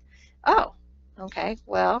attack. Oh, Okay,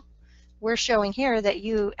 well, we're showing here that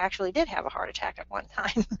you actually did have a heart attack at one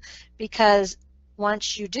time because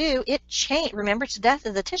once you do, it change. Remember, it's death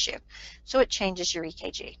of the tissue, so it changes your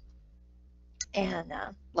EKG. And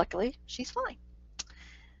luckily, she's fine.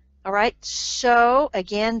 All right, so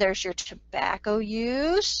again, there's your tobacco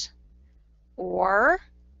use or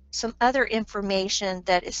some other information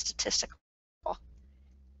that is statistical.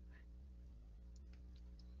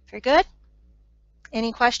 Very good.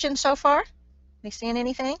 Any questions so far? We seeing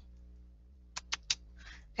anything?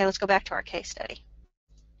 Okay, let's go back to our case study.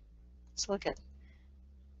 Let's look at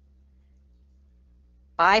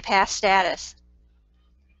bypass status,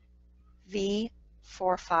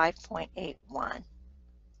 V45.81.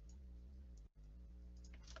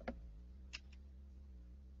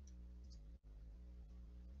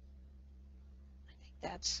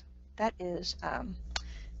 That is a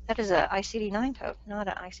ICD-9 code, not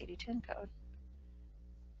an ICD-10 code.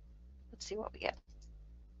 Let's see what we get.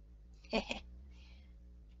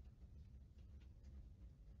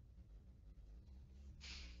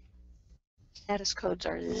 Status codes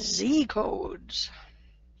are Z codes.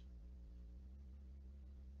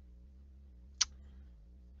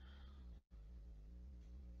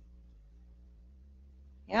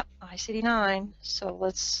 Yep, ICD-9. So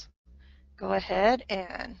let's go ahead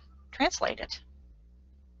and translate it.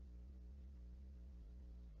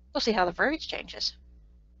 We'll see how the verbiage changes.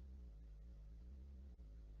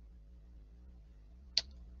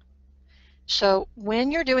 So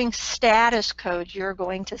when you're doing status codes, you're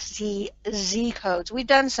going to see Z codes. We've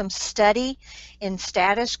done some study in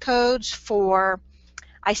status codes for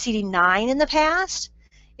ICD-9 in the past.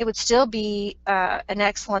 It would still be an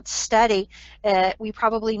excellent study. We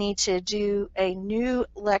probably need to do a new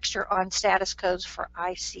lecture on status codes for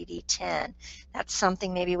ICD-10. That's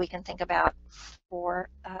something maybe we can think about for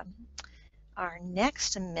our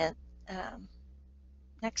next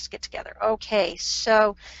get together. Okay,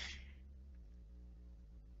 so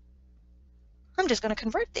I'm just going to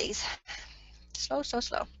convert these. Slow, so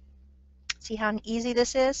slow. See how easy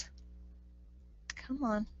this is? Come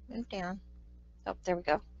on, move down. Oh, there we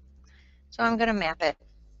go. So I'm going to map it.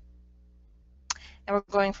 And we're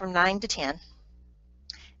going from 9 to 10.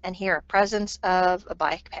 And here, presence of a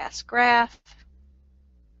bypass graph.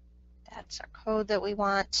 That's our code that we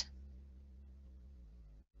want.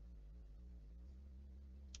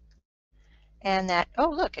 And that, oh,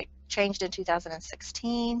 look, it changed in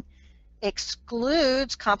 2016.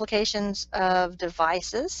 Excludes complications of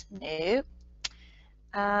devices. No.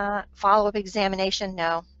 Follow-up examination.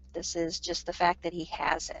 No. This is just the fact that he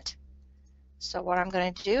has it. So what I'm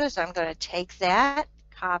going to do is I'm going to take that,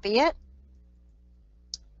 copy it.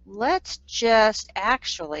 Let's just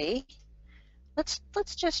actually, let's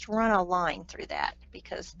just run a line through that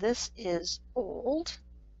because this is old.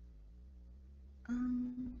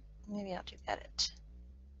 Maybe I'll do edit.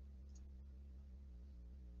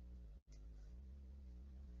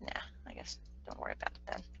 Nah, I guess don't worry about it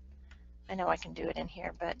then. I know I can do it in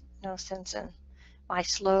here, but no sense in my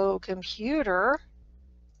slow computer.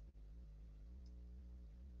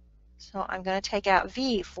 So I'm going to take out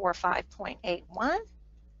V45.81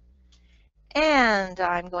 and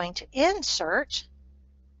I'm going to insert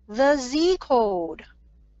the Z code.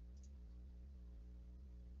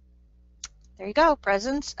 There you go,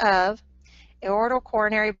 presence of aortal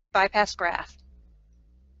coronary bypass graft.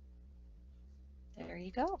 There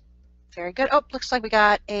you go. Very good. Oh, looks like we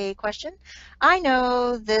got a question. I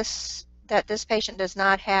know that this patient does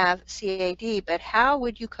not have CAD, but how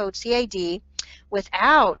would you code CAD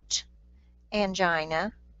without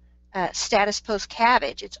angina, status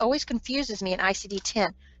post-CABG? It always confuses me in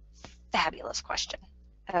ICD-10. Fabulous question.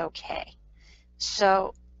 Okay,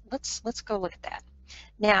 so let's go look at that.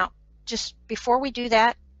 Now, just before we do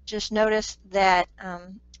that, just notice that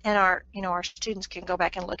and our students can go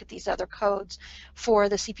back and look at these other codes for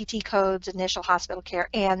the CPT codes, initial hospital care,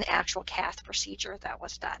 and the actual cath procedure that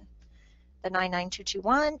was done. The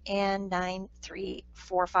 99221 and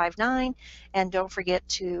 93459, and don't forget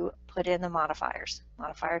to put in the modifiers.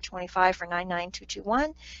 Modifier 25 for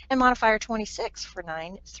 99221 and modifier 26 for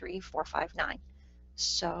 93459.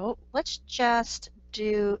 So let's just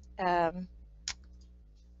do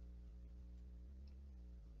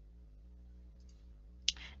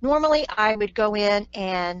normally I would go in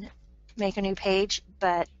and make a new page,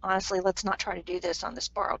 but honestly, let's not try to do this on this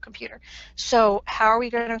borrowed computer. So how are we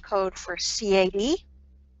going to code for CAD?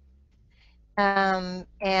 And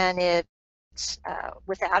it's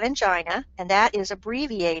without angina, and that is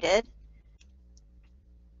abbreviated.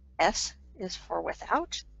 S is for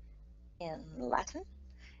without in Latin,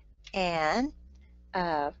 and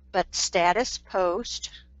but status post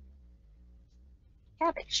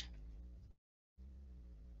cabbage.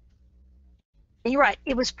 And you're right,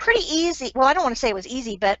 it was pretty easy. Well, I don't want to say it was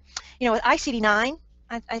easy, but you know, with ICD-9,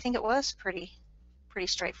 I think it was pretty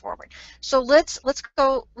straightforward. So let's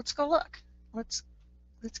go look. Let's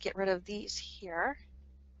get rid of these here,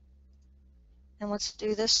 and let's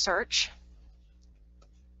do this search.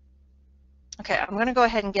 Okay, I'm going to go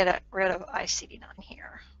ahead and get rid of ICD-9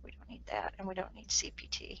 here. We don't need that, and we don't need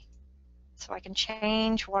CPT. So I can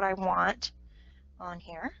change what I want on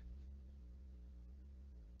here.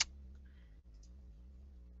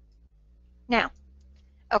 Now,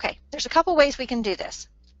 okay, there's a couple ways we can do this.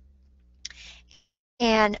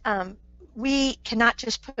 And we cannot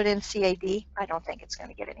just put in CAD. I don't think it's going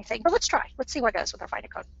to get anything, but let's try. Let's see what it does with our finder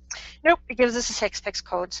code. Nope, it gives us HCPCS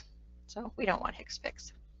codes, so we don't want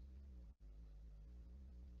HCPCS.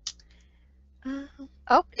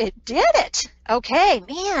 Oh, it did it. Okay,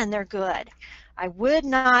 man, they're good. I would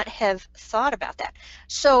not have thought about that.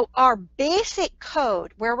 So our basic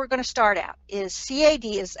code, where we're going to start out, is CAD,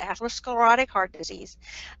 is atherosclerotic heart disease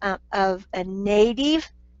of a native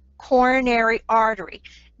coronary artery.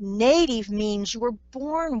 Native means you were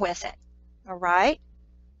born with it, all right?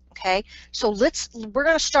 Okay, so we're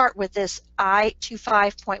going to start with this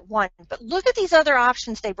I25.1, but look at these other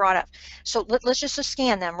options they brought up. So let's just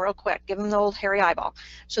scan them real quick, give them the old hairy eyeball.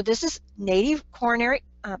 So this is native coronary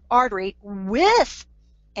artery with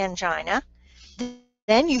angina.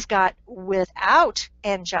 Then you've got without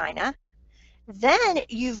angina. Then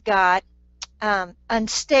you've got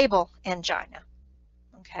unstable angina.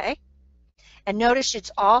 Okay, and notice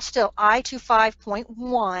it's all still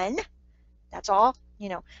I25.1. That's all, you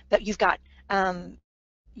know, but you've got 0.11,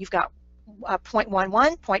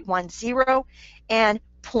 0.10, and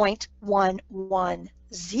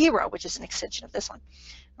 0.110, which is an extension of this one.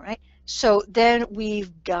 All right. So then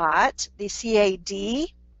we've got the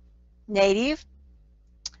CAD, native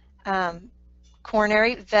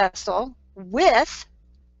coronary vessel with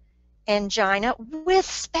angina with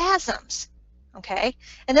spasms. Okay,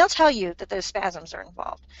 and they'll tell you that those spasms are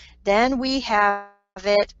involved. Then we have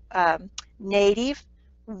it native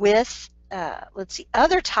with, let's see,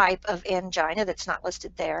 other type of angina that's not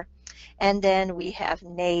listed there. And then we have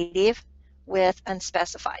native with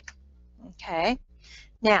unspecified. Okay,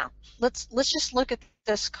 now let's just look at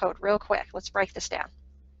this code real quick. Let's break this down.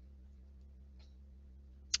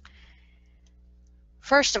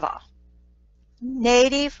 First of all,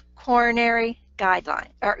 native coronary guideline,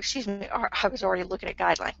 or excuse me, I was already looking at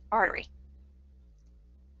guideline, artery.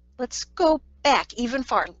 Let's go back even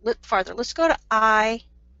farther. Let's go to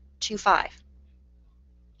I25.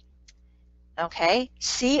 Okay,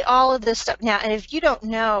 see all of this stuff now. And if you don't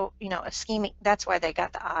know, you know, ischemic, that's why they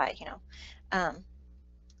got the I. You know,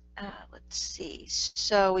 let's see.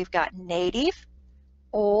 So we've got native,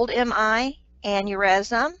 old MI,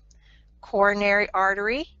 aneurysm, coronary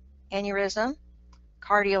artery, aneurysm,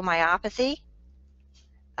 cardiomyopathy,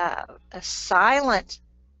 a silent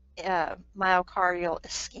myocardial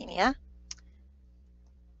ischemia,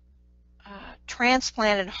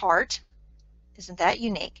 transplanted heart. Isn't that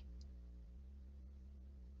unique?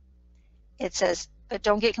 It says, but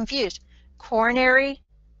don't get confused, coronary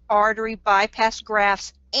artery bypass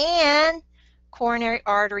grafts and coronary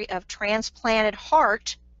artery of transplanted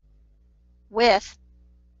heart with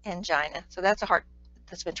angina. So that's a heart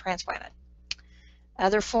that's been transplanted.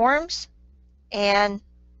 Other forms and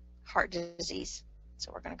heart disease.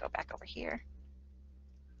 So we're going to go back over here.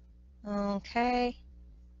 Okay.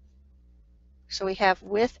 So we have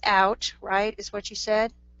without, right, is what you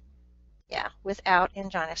said? Yeah, without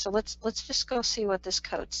angina. So let's just go see what this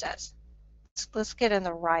code says. Let's get in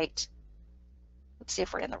the right, let's see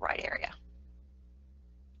if we're in the right area.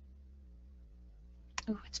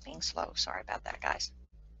 Ooh, it's being slow. Sorry about that, guys.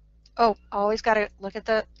 Oh, always got to look at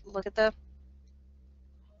the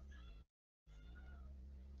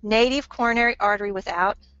native coronary artery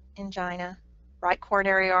without angina, right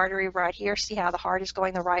coronary artery right here. See how the heart is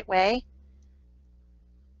going the right way?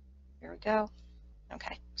 Here we go.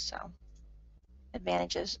 Okay, so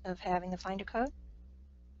advantages of having the finder code.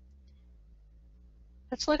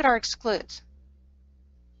 Let's look at our excludes.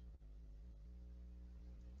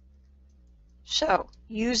 So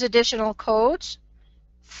use additional codes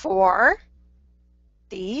for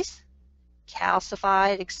these,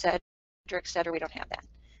 calcified, etc., etc. We don't have that.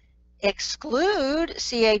 Exclude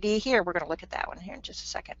CAD here. We're going to look at that one here in just a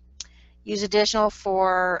second. Use additional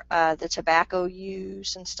for the tobacco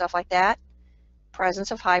use and stuff like that.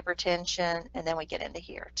 Presence of hypertension, and then we get into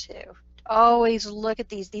here too. Always look at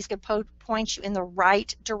these. These can point you in the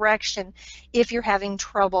right direction if you're having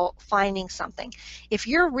trouble finding something. If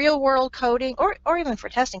you're real world coding, or even for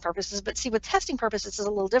testing purposes, but see, with testing purposes it's a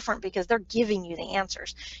little different because they're giving you the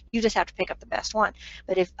answers. You just have to pick up the best one.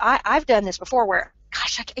 But if I've done this before where,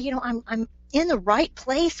 gosh, I'm in the right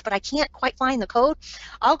place, but I can't quite find the code,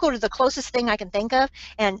 I'll go to the closest thing I can think of,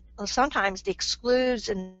 and sometimes the excludes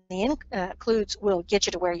and the includes will get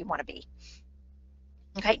you to where you want to be.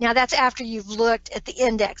 Okay, now that's after you've looked at the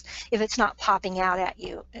index. If it's not popping out at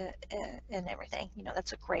you and everything,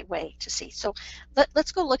 that's a great way to see. So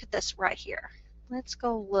let's go look at this right here. Let's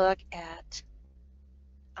go look at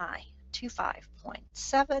I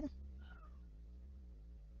 25.7.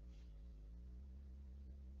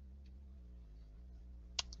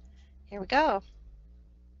 Here we go.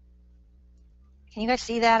 Can you guys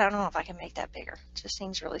see that? I don't know if I can make that bigger. It just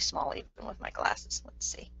seems really small even with my glasses. Let's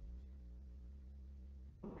see.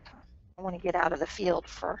 I want to get out of the field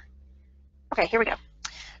for, okay, here we go.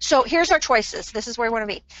 So here's our choices. This is where we want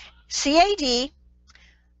to be. CAD,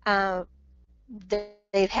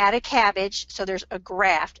 they've had a cabbage, so there's a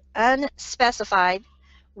graft, unspecified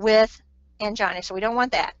with angina, so we don't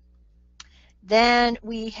want that. Then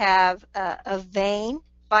we have a vein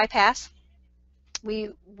bypass.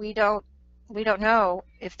 We don't know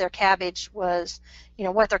if their cabbage was,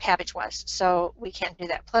 what their cabbage was, so we can't do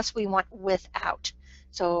that. Plus we want without.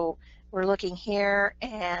 So we're looking here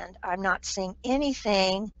and I'm not seeing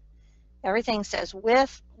anything. Everything says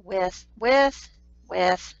with.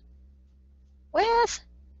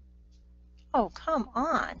 Oh, come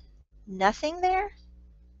on. Nothing there?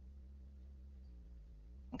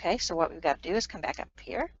 Okay, so what we've got to do is come back up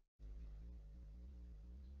here.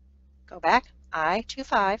 Go back,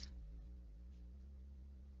 I-25.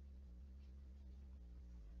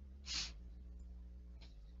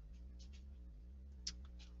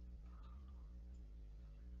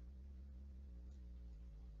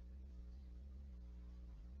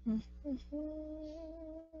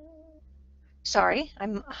 Sorry,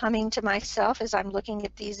 I'm humming to myself as I'm looking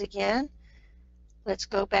at these again. Let's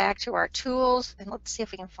go back to our tools and let's see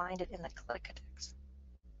if we can find it in the Clickadex.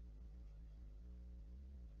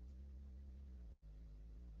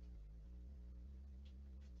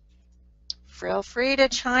 Feel free to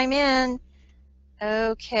chime in.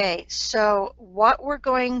 Okay, so what we're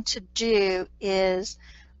going to do is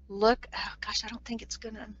look, oh gosh, I don't think it's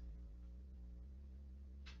gonna,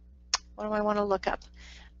 what do I want to look up?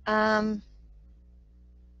 I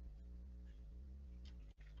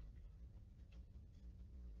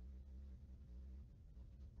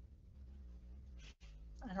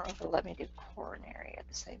don't know if it'll let me do coronary at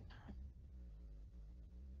the same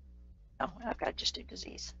time. Oh, I've got to just do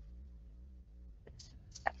disease.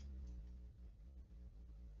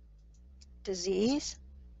 Disease.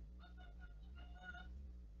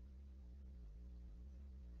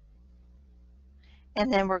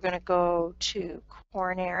 And then we're going to go to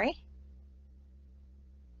coronary.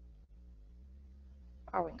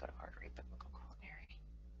 Or we can go to artery, but we'll go coronary.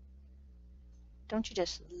 Don't you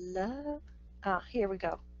just love? Ah, here we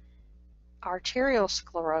go. Arterial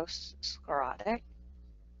sclerotic.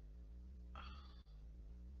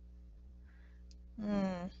 Keep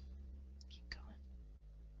going.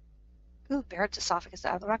 Ooh, Barrett's esophagus.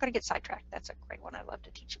 I'm not going to get sidetracked. That's a great one I love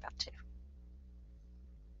to teach about too.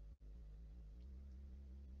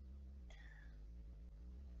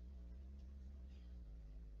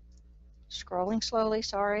 Scrolling slowly,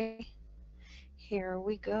 sorry. Here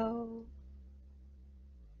we go.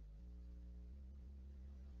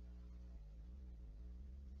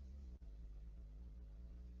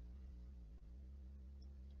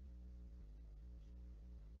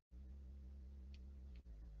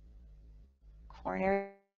 Coronary,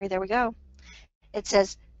 there we go. It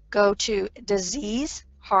says go to disease,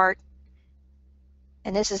 heart,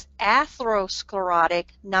 and this is atherosclerotic,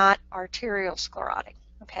 not arterial sclerotic,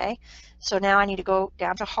 okay? So now I need to go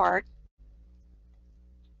down to heart.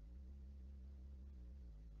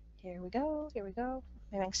 Here we go, here we go.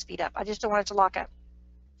 Maybe I can speed up. I just don't want it to lock up.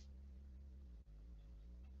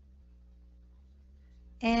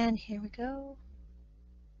 And here we go.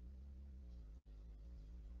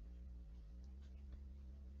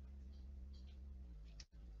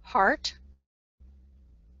 Heart.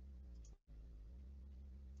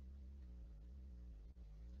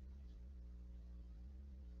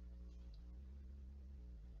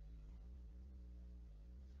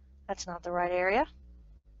 That's not the right area,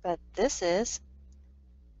 but this is.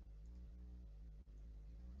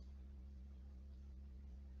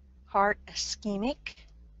 Heart ischemic.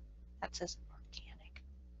 That says organic.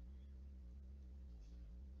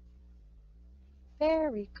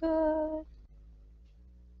 Very good.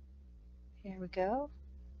 Here we go.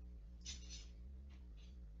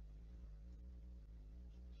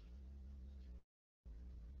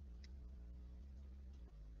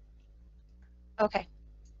 Okay,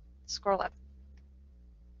 scroll up.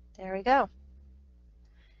 There we go.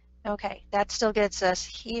 Okay, that still gets us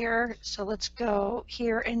here, so let's go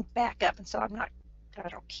here and back up. And so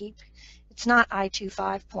that'll keep, it's not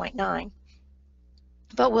I-25.9,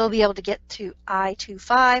 but we'll be able to get to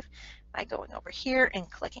I-25 by going over here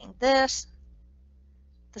and clicking this.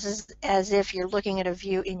 This is as if you're looking at a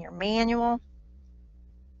view in your manual.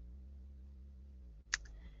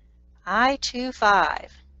 I-25.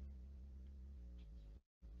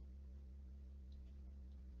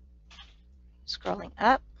 Scrolling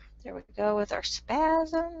up, there we go with our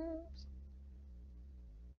spasms.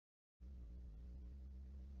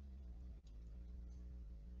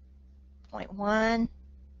 Point 1.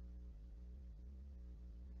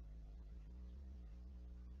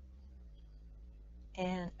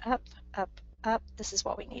 And up, up, up. This is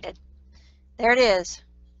what we needed. There it is.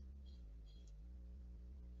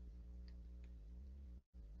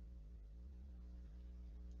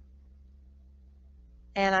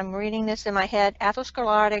 And I'm reading this in my head,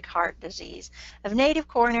 atherosclerotic heart disease of native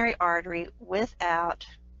coronary artery without,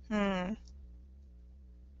 that's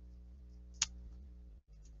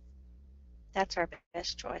our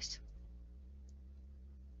best choice.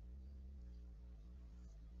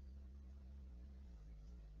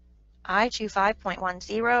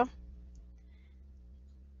 I-25.10.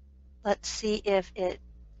 Let's see if it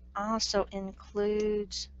also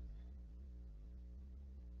includes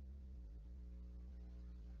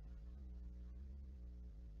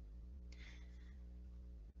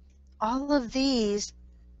all of these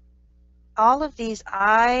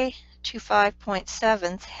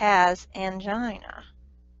I-25.7 has angina.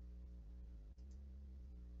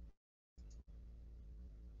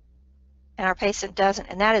 And our patient doesn't,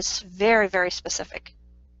 and that is very, very specific.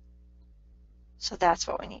 So that's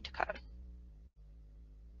what we need to code.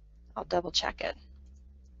 I'll double check it.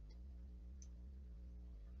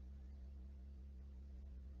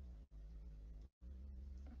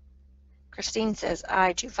 Christine says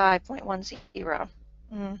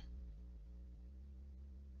I-25.10.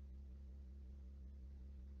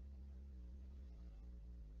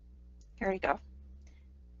 Here we go.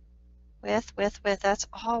 With, that's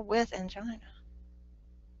all with angina.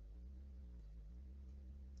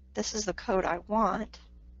 This is the code I want,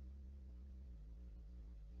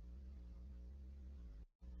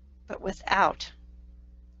 but without.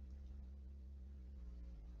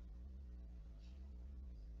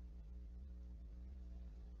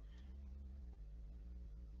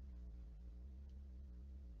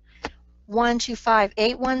 One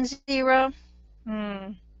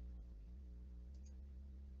 25810.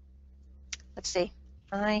 Let's see.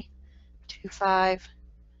 I-25.810.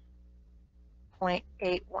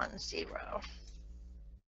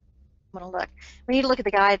 I'm going to look. We need to look at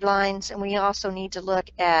the guidelines, and we also need to look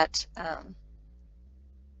at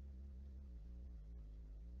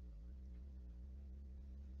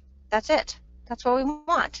that's it. That's what we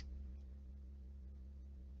want.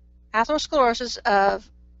 Atherosclerosis of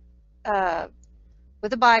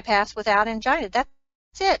with a bypass without angina. That's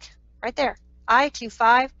it, right there.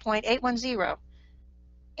 I-25.810.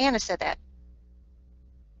 Anna said that.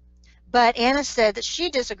 But Anna said that she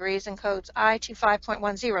disagrees and codes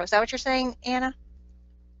I-25.10. Is that what you're saying, Anna?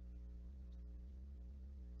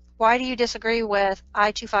 Why do you disagree with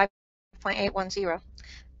I-25.810?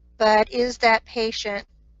 But is that patient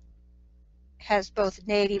has both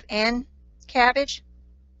native and cabbage?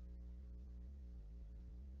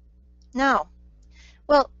 No.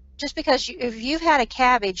 Well, just because if you've had a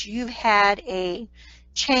cabbage, you've had a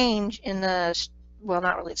change in the, well,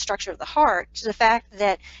 not really the structure of the heart, to the fact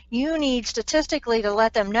that you need statistically to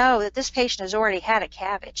let them know that this patient has already had a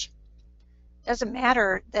cabbage. It doesn't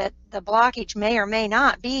matter that the blockage may or may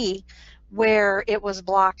not be where it was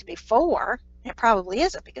blocked before. It probably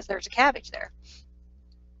isn't because there's a cabbage there.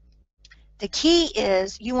 The key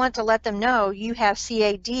is you want to let them know you have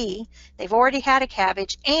CAD, they've already had a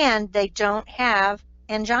cabbage, and they don't have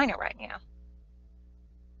angina right now.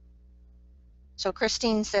 So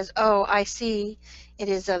Christine says, oh, I see, it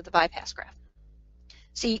is of the bypass graft.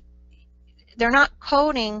 See, they're not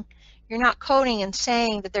coding, you're not coding and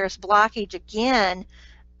saying that there's blockage again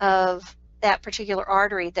of that particular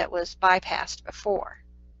artery that was bypassed before.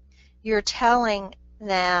 You're telling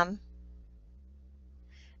them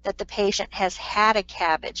that the patient has had a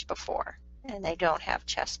cabbage before and they don't have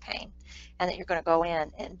chest pain, and that you're going to go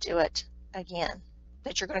in and do it again,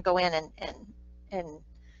 that you're going to go in and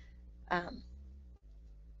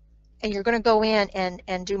and you're going to go in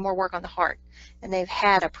and do more work on the heart, and they've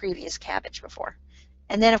had a previous CABG before.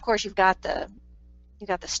 And then of course you've got the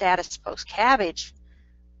status post CABG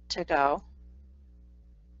to go.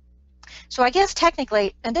 So I guess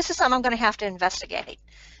technically, and this is something I'm going to have to investigate,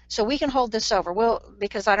 so we can hold this over,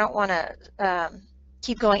 because I don't want to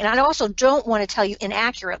keep going, and I also don't want to tell you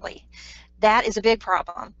inaccurately. That is a big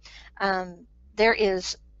problem. There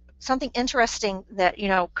is something interesting that,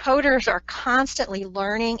 coders are constantly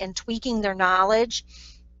learning and tweaking their knowledge,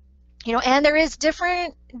 and there is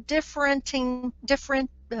different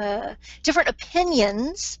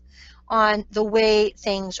opinions on the way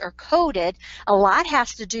things are coded. A lot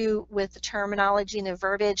has to do with the terminology and the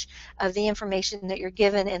verbiage of the information that you're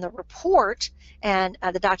given in the report and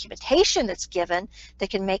the documentation that's given that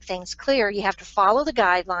can make things clear. You have to follow the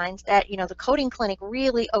guidelines. That, the coding clinic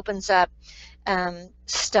really opens up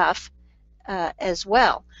stuff as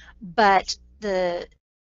well. But the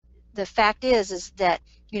fact is that,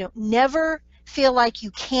 never feel like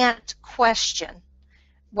you can't question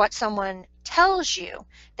what someone tells you.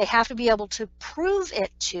 They have to be able to prove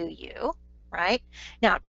it to you, right?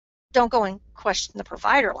 Now, don't go and question the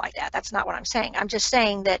provider like that. That's not what I'm saying. I'm just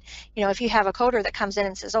saying that, if you have a coder that comes in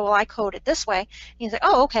and says, oh, well, I code it this way, and you say,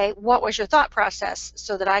 oh, okay, what was your thought process,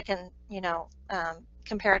 so that I can,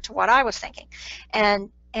 compare it to what I was thinking. And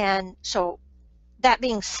so that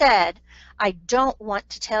being said, I don't want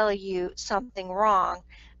to tell you something wrong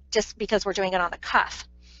just because we're doing it on the cuff.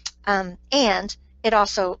 And it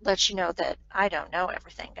also lets you know that I don't know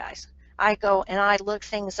everything, guys. I go and I look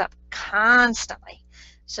things up constantly.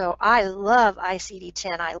 So I love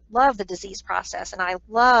ICD-10. I love the disease process, and I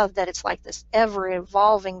love that it's like this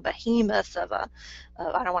ever-evolving behemoth of a,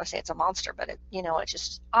 I don't want to say it's a monster, but it's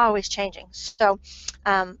just always changing. So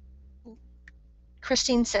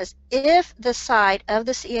Christine says, if the site of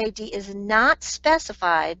the CAD is not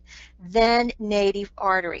specified, then native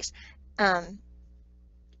arteries.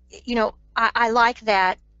 I like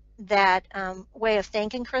that way of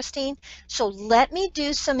thinking, Christine. So let me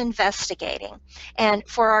do some investigating, and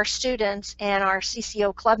for our students and our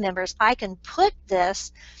CCO club members, I can put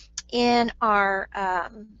this in our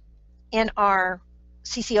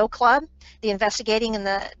CCO club, the investigating and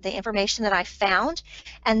the information that I found,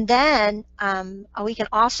 and then we can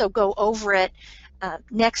also go over it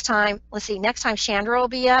next time. Let's see, next time Chandra will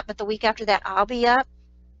be up, but the week after that I'll be up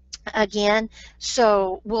again,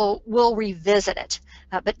 so we'll revisit it,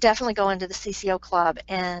 but definitely go into the CCO club,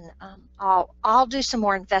 and I'll do some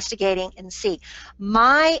more investigating and see.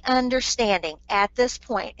 My understanding at this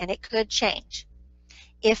point, and it could change,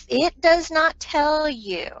 if it does not tell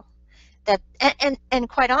you that, and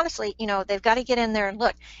quite honestly, they've got to get in there and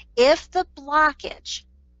look, if the blockage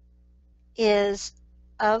is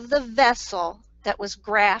of the vessel that was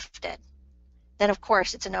grafted, then of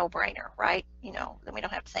course it's a no-brainer, right? Then we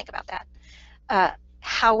don't have to think about that.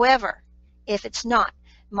 However, if it's not,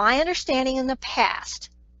 my understanding in the past,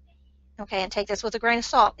 okay, and take this with a grain of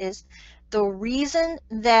salt, is the reason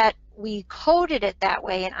that we coded it that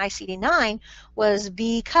way in ICD-9 was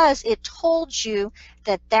because it told you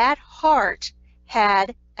that that heart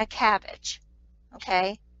had a CABG,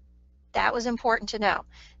 okay? That was important to know.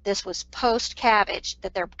 This was post-CABG,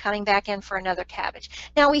 that they're coming back in for another CABG.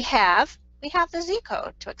 Now we have the Z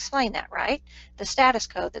code to explain that, right? The status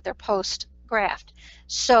code that they're post-graft.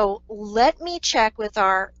 So let me check with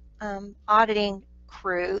our auditing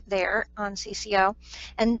crew there on CCO,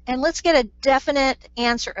 and let's get a definite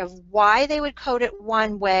answer of why they would code it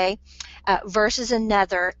one way versus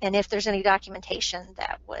another, and if there's any documentation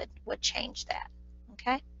that would change that.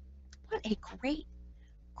 Okay? What a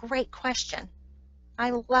great question.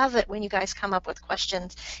 I love it when you guys come up with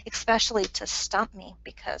questions, especially to stump me,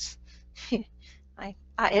 because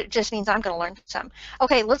it just means I'm going to learn something.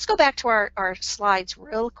 Okay, let's go back to our slides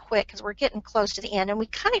real quick, because we're getting close to the end, and we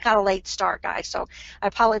kind of got a late start, guys, so I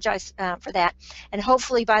apologize for that. And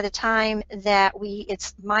hopefully by the time that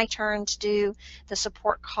it's my turn to do the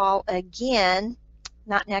support call again,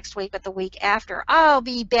 not next week, but the week after, I'll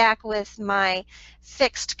be back with my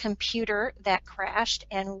fixed computer that crashed,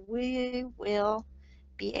 and we will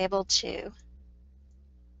be able to,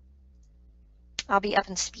 I'll be up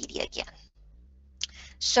and speedy again.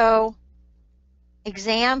 So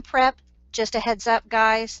exam prep, just a heads up,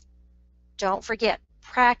 guys, don't forget,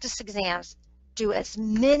 practice exams. Do as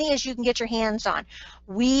many as you can get your hands on.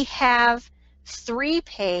 We have 3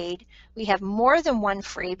 paid. We have more than 1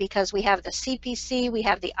 free, because we have the CPC, we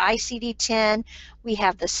have the ICD-10, we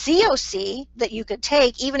have the COC that you could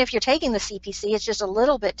take. Even if you're taking the CPC, it's just a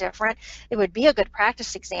little bit different. It would be a good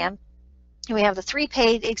practice exam. We have the 3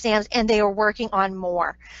 paid exams, and they are working on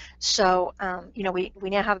more. So, you know, we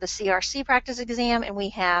now have the CRC practice exam, and we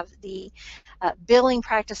have the billing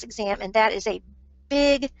practice exam, and that is a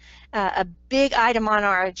big item on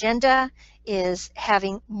our agenda, is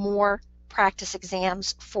having more practice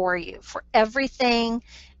exams for you, for everything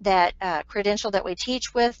that credential that we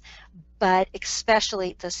teach with, but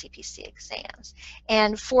especially the CPC exams.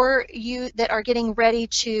 And for you that are getting ready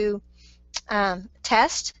to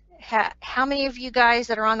test, how many of you guys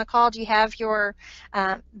that are on the call, do you have your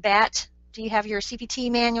do you have your CPT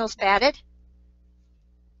manuals batted?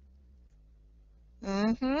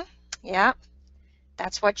 Yeah,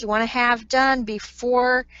 that's what you want to have done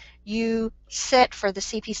before you sit for the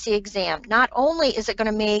CPC exam. Not only is it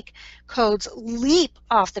going to make codes leap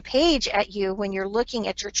off the page at you when you're looking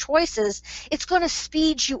at your choices, it's going to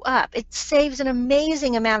speed you up. It saves an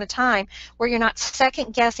amazing amount of time where you're not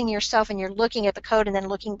second guessing yourself and you're looking at the code and then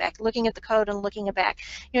looking back, looking at the code and looking it back.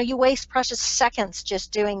 You know, you waste precious seconds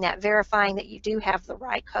just doing that, verifying that you do have the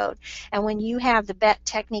right code. And when you have the BET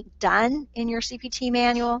technique done in your CPT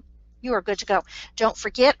manual, you are good to go. Don't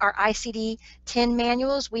forget our ICD-10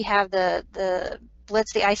 manuals. We have the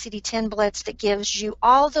Blitz, the ICD-10 Blitz, that gives you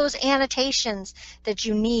all those annotations that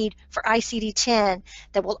you need for ICD-10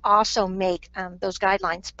 that will also make those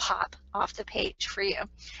guidelines pop off the page for you.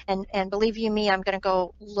 And believe you me, I'm going to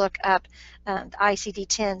go look up the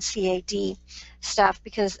ICD-10 CAD stuff,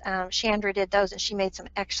 because Chandra did those and she made some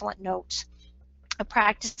excellent notes.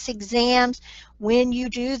 Practice exams, when you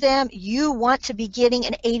do them, you want to be getting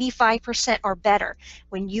an 85% or better.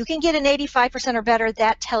 When you can get an 85% or better,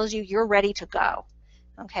 that tells you you're ready to go.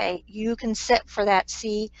 Okay, you can sit for that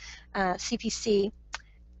CPC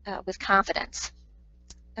with confidence.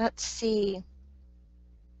 Let's see.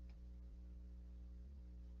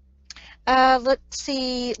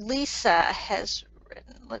 Lisa has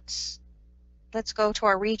written, let's go to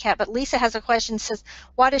our recap. But Lisa has a question, says,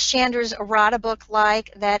 what is Chandra's errata book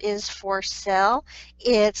like that is for sale?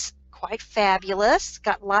 It's quite fabulous,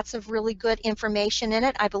 got lots of really good information in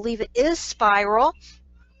it. I believe it is spiral,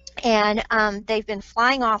 and they've been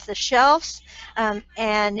flying off the shelves,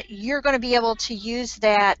 and you're going to be able to use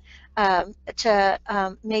that to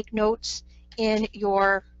make notes in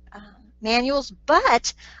your manuals.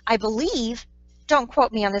 But I believe, don't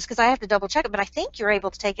quote me on this because I have to double check it, but I think you're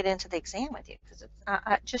able to take it into the exam with you. Because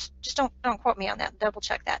just don't quote me on that. Double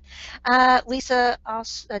check that. Lisa,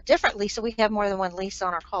 different Lisa. We have more than one Lisa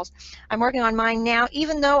on our calls. I'm working on mine now,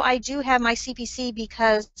 even though I do have my CPC,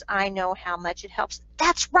 because I know how much it helps.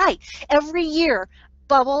 That's right. Every year,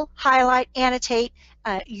 bubble, highlight, annotate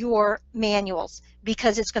your manuals,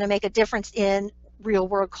 because it's going to make a difference in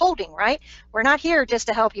real-world coding, right? We're not here just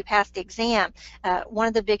to help you pass the exam. One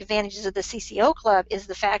of the big advantages of the CCO Club is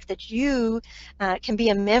the fact that you can be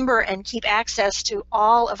a member and keep access to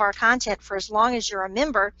all of our content for as long as you're a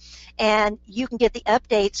member, and you can get the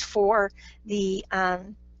updates for the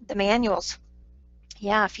manuals.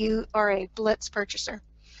 Yeah, if you are a Blitz purchaser.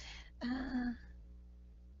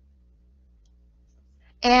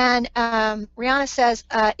 And Rihanna says,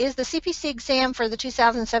 is the CPC exam for the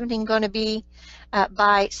 2017 going to be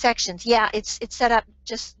by sections? Yeah, it's set up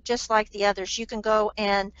just like the others. You can go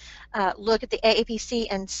and look at the AAPC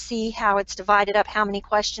and see how it's divided up, how many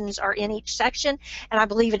questions are in each section, and I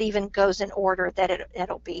believe it even goes in order that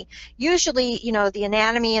it'll be. Usually, you know, the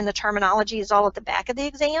anatomy and the terminology is all at the back of the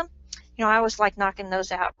exam. You know, I always like knocking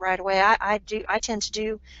those out right away. I tend to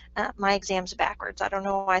do my exams backwards. I don't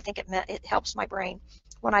know. I think it helps my brain.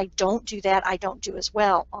 When I don't do that, I don't do as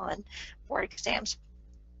well on board exams.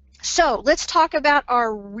 So let's talk about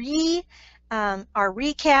our recap.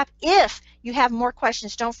 If you have more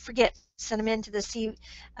questions, don't forget, send them into the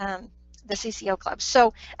CCO Club.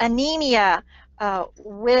 So anemia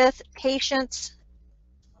with patients.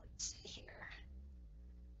 Let's see here.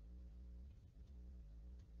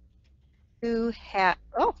 Who have?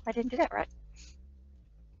 Oh, I didn't do that right.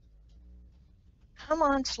 Come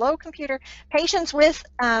on, slow computer. Patients with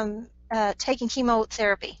taking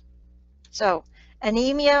chemotherapy. So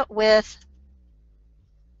anemia with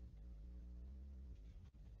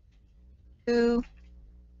who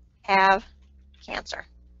have cancer.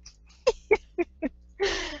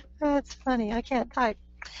 That's funny, I can't type.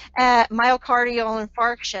 Myocardial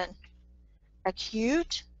infarction,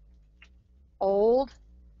 acute, old,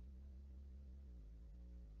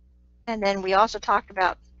 and then we also talked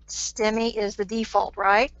about STEMI is the default,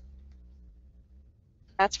 right?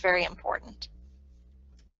 That's very important.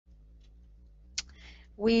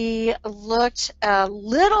 We looked a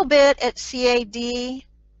little bit at CAD.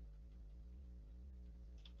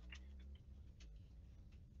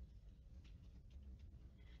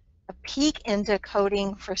 peek into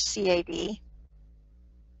coding for CAD.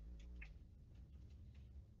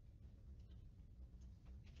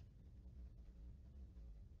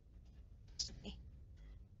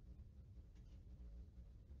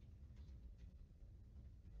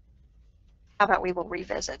 How about we will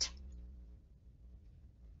revisit?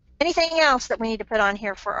 Anything else that we need to put on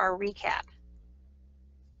here for our recap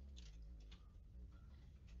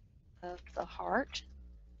of the heart?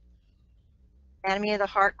 Anatomy of the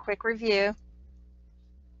heart, quick review.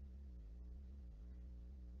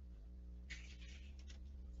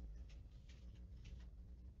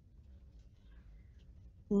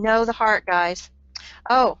 Know the heart, guys.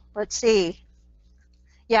 Oh, let's see.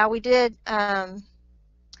 Yeah, we did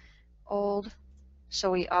old,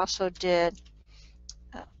 so we also did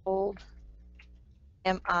old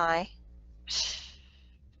MI.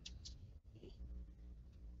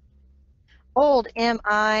 Old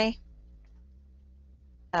MI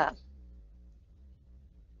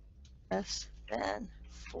less than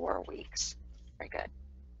 4 weeks. Very good.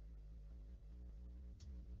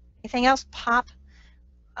 Anything else pop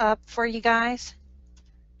up for you guys?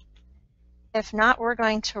 If not, we're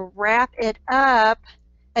going to wrap it up.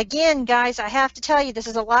 Again, guys, I have to tell you, this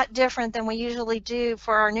is a lot different than we usually do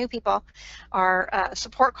for our new people. Our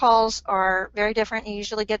support calls are very different. You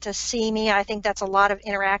usually get to see me. I think that's a lot of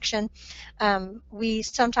interaction. We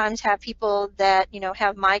sometimes have people that, you know,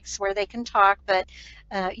 have mics where they can talk, but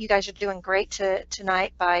you guys are doing great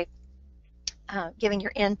tonight by giving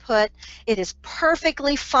your input. It is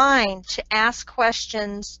perfectly fine to ask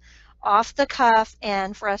questions off the cuff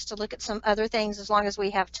and for us to look at some other things as long as we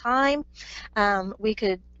have time. We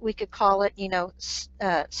could call it, you know,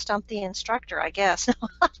 stump the instructor, I guess.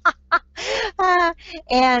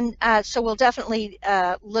 So we'll definitely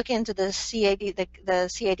look into the CAD,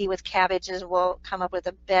 the CAD with cabbages. We'll come up with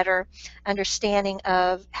a better understanding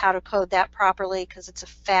of how to code that properly, because it's a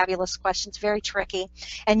fabulous question. It's very tricky,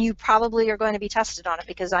 and you probably are going to be tested on it,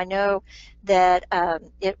 because I know that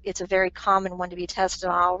it's a very common one to be tested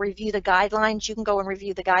on. I'll review the guidelines. You can go and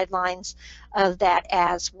review the guidelines of that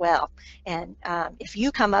as well. And if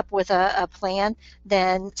you come up with a plan,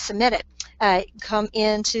 then submit it. Come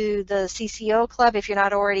into the CCO club if you're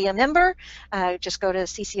not already a member. Just go to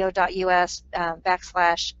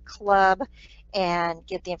cco.us/club and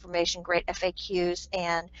get the information. Great FAQs.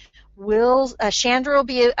 And Chandra will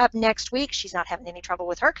be up next week. She's not having any trouble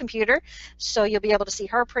with her computer, so you'll be able to see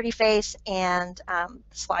her pretty face, and the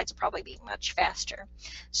slides will probably be much faster.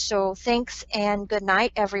 So thanks and good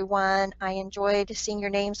night, everyone. I enjoyed seeing your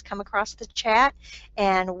names come across the chat,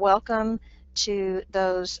 and welcome to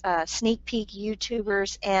those sneak peek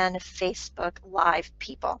YouTubers and Facebook Live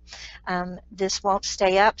people. This won't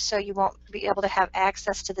stay up, so you won't be able to have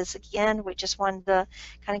access to this again. We just wanted to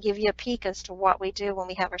kind of give you a peek as to what we do when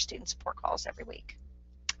we have our student support calls every week.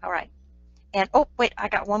 All right. And oh, wait, I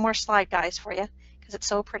got one more slide, guys, for you, because it's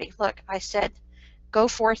so pretty. Look, I said, go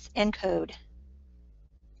forth and code,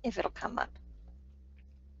 if it'll come up.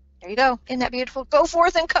 There you go. Isn't that beautiful? Go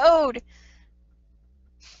forth and code.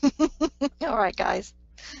 All right, guys.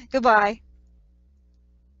 Goodbye.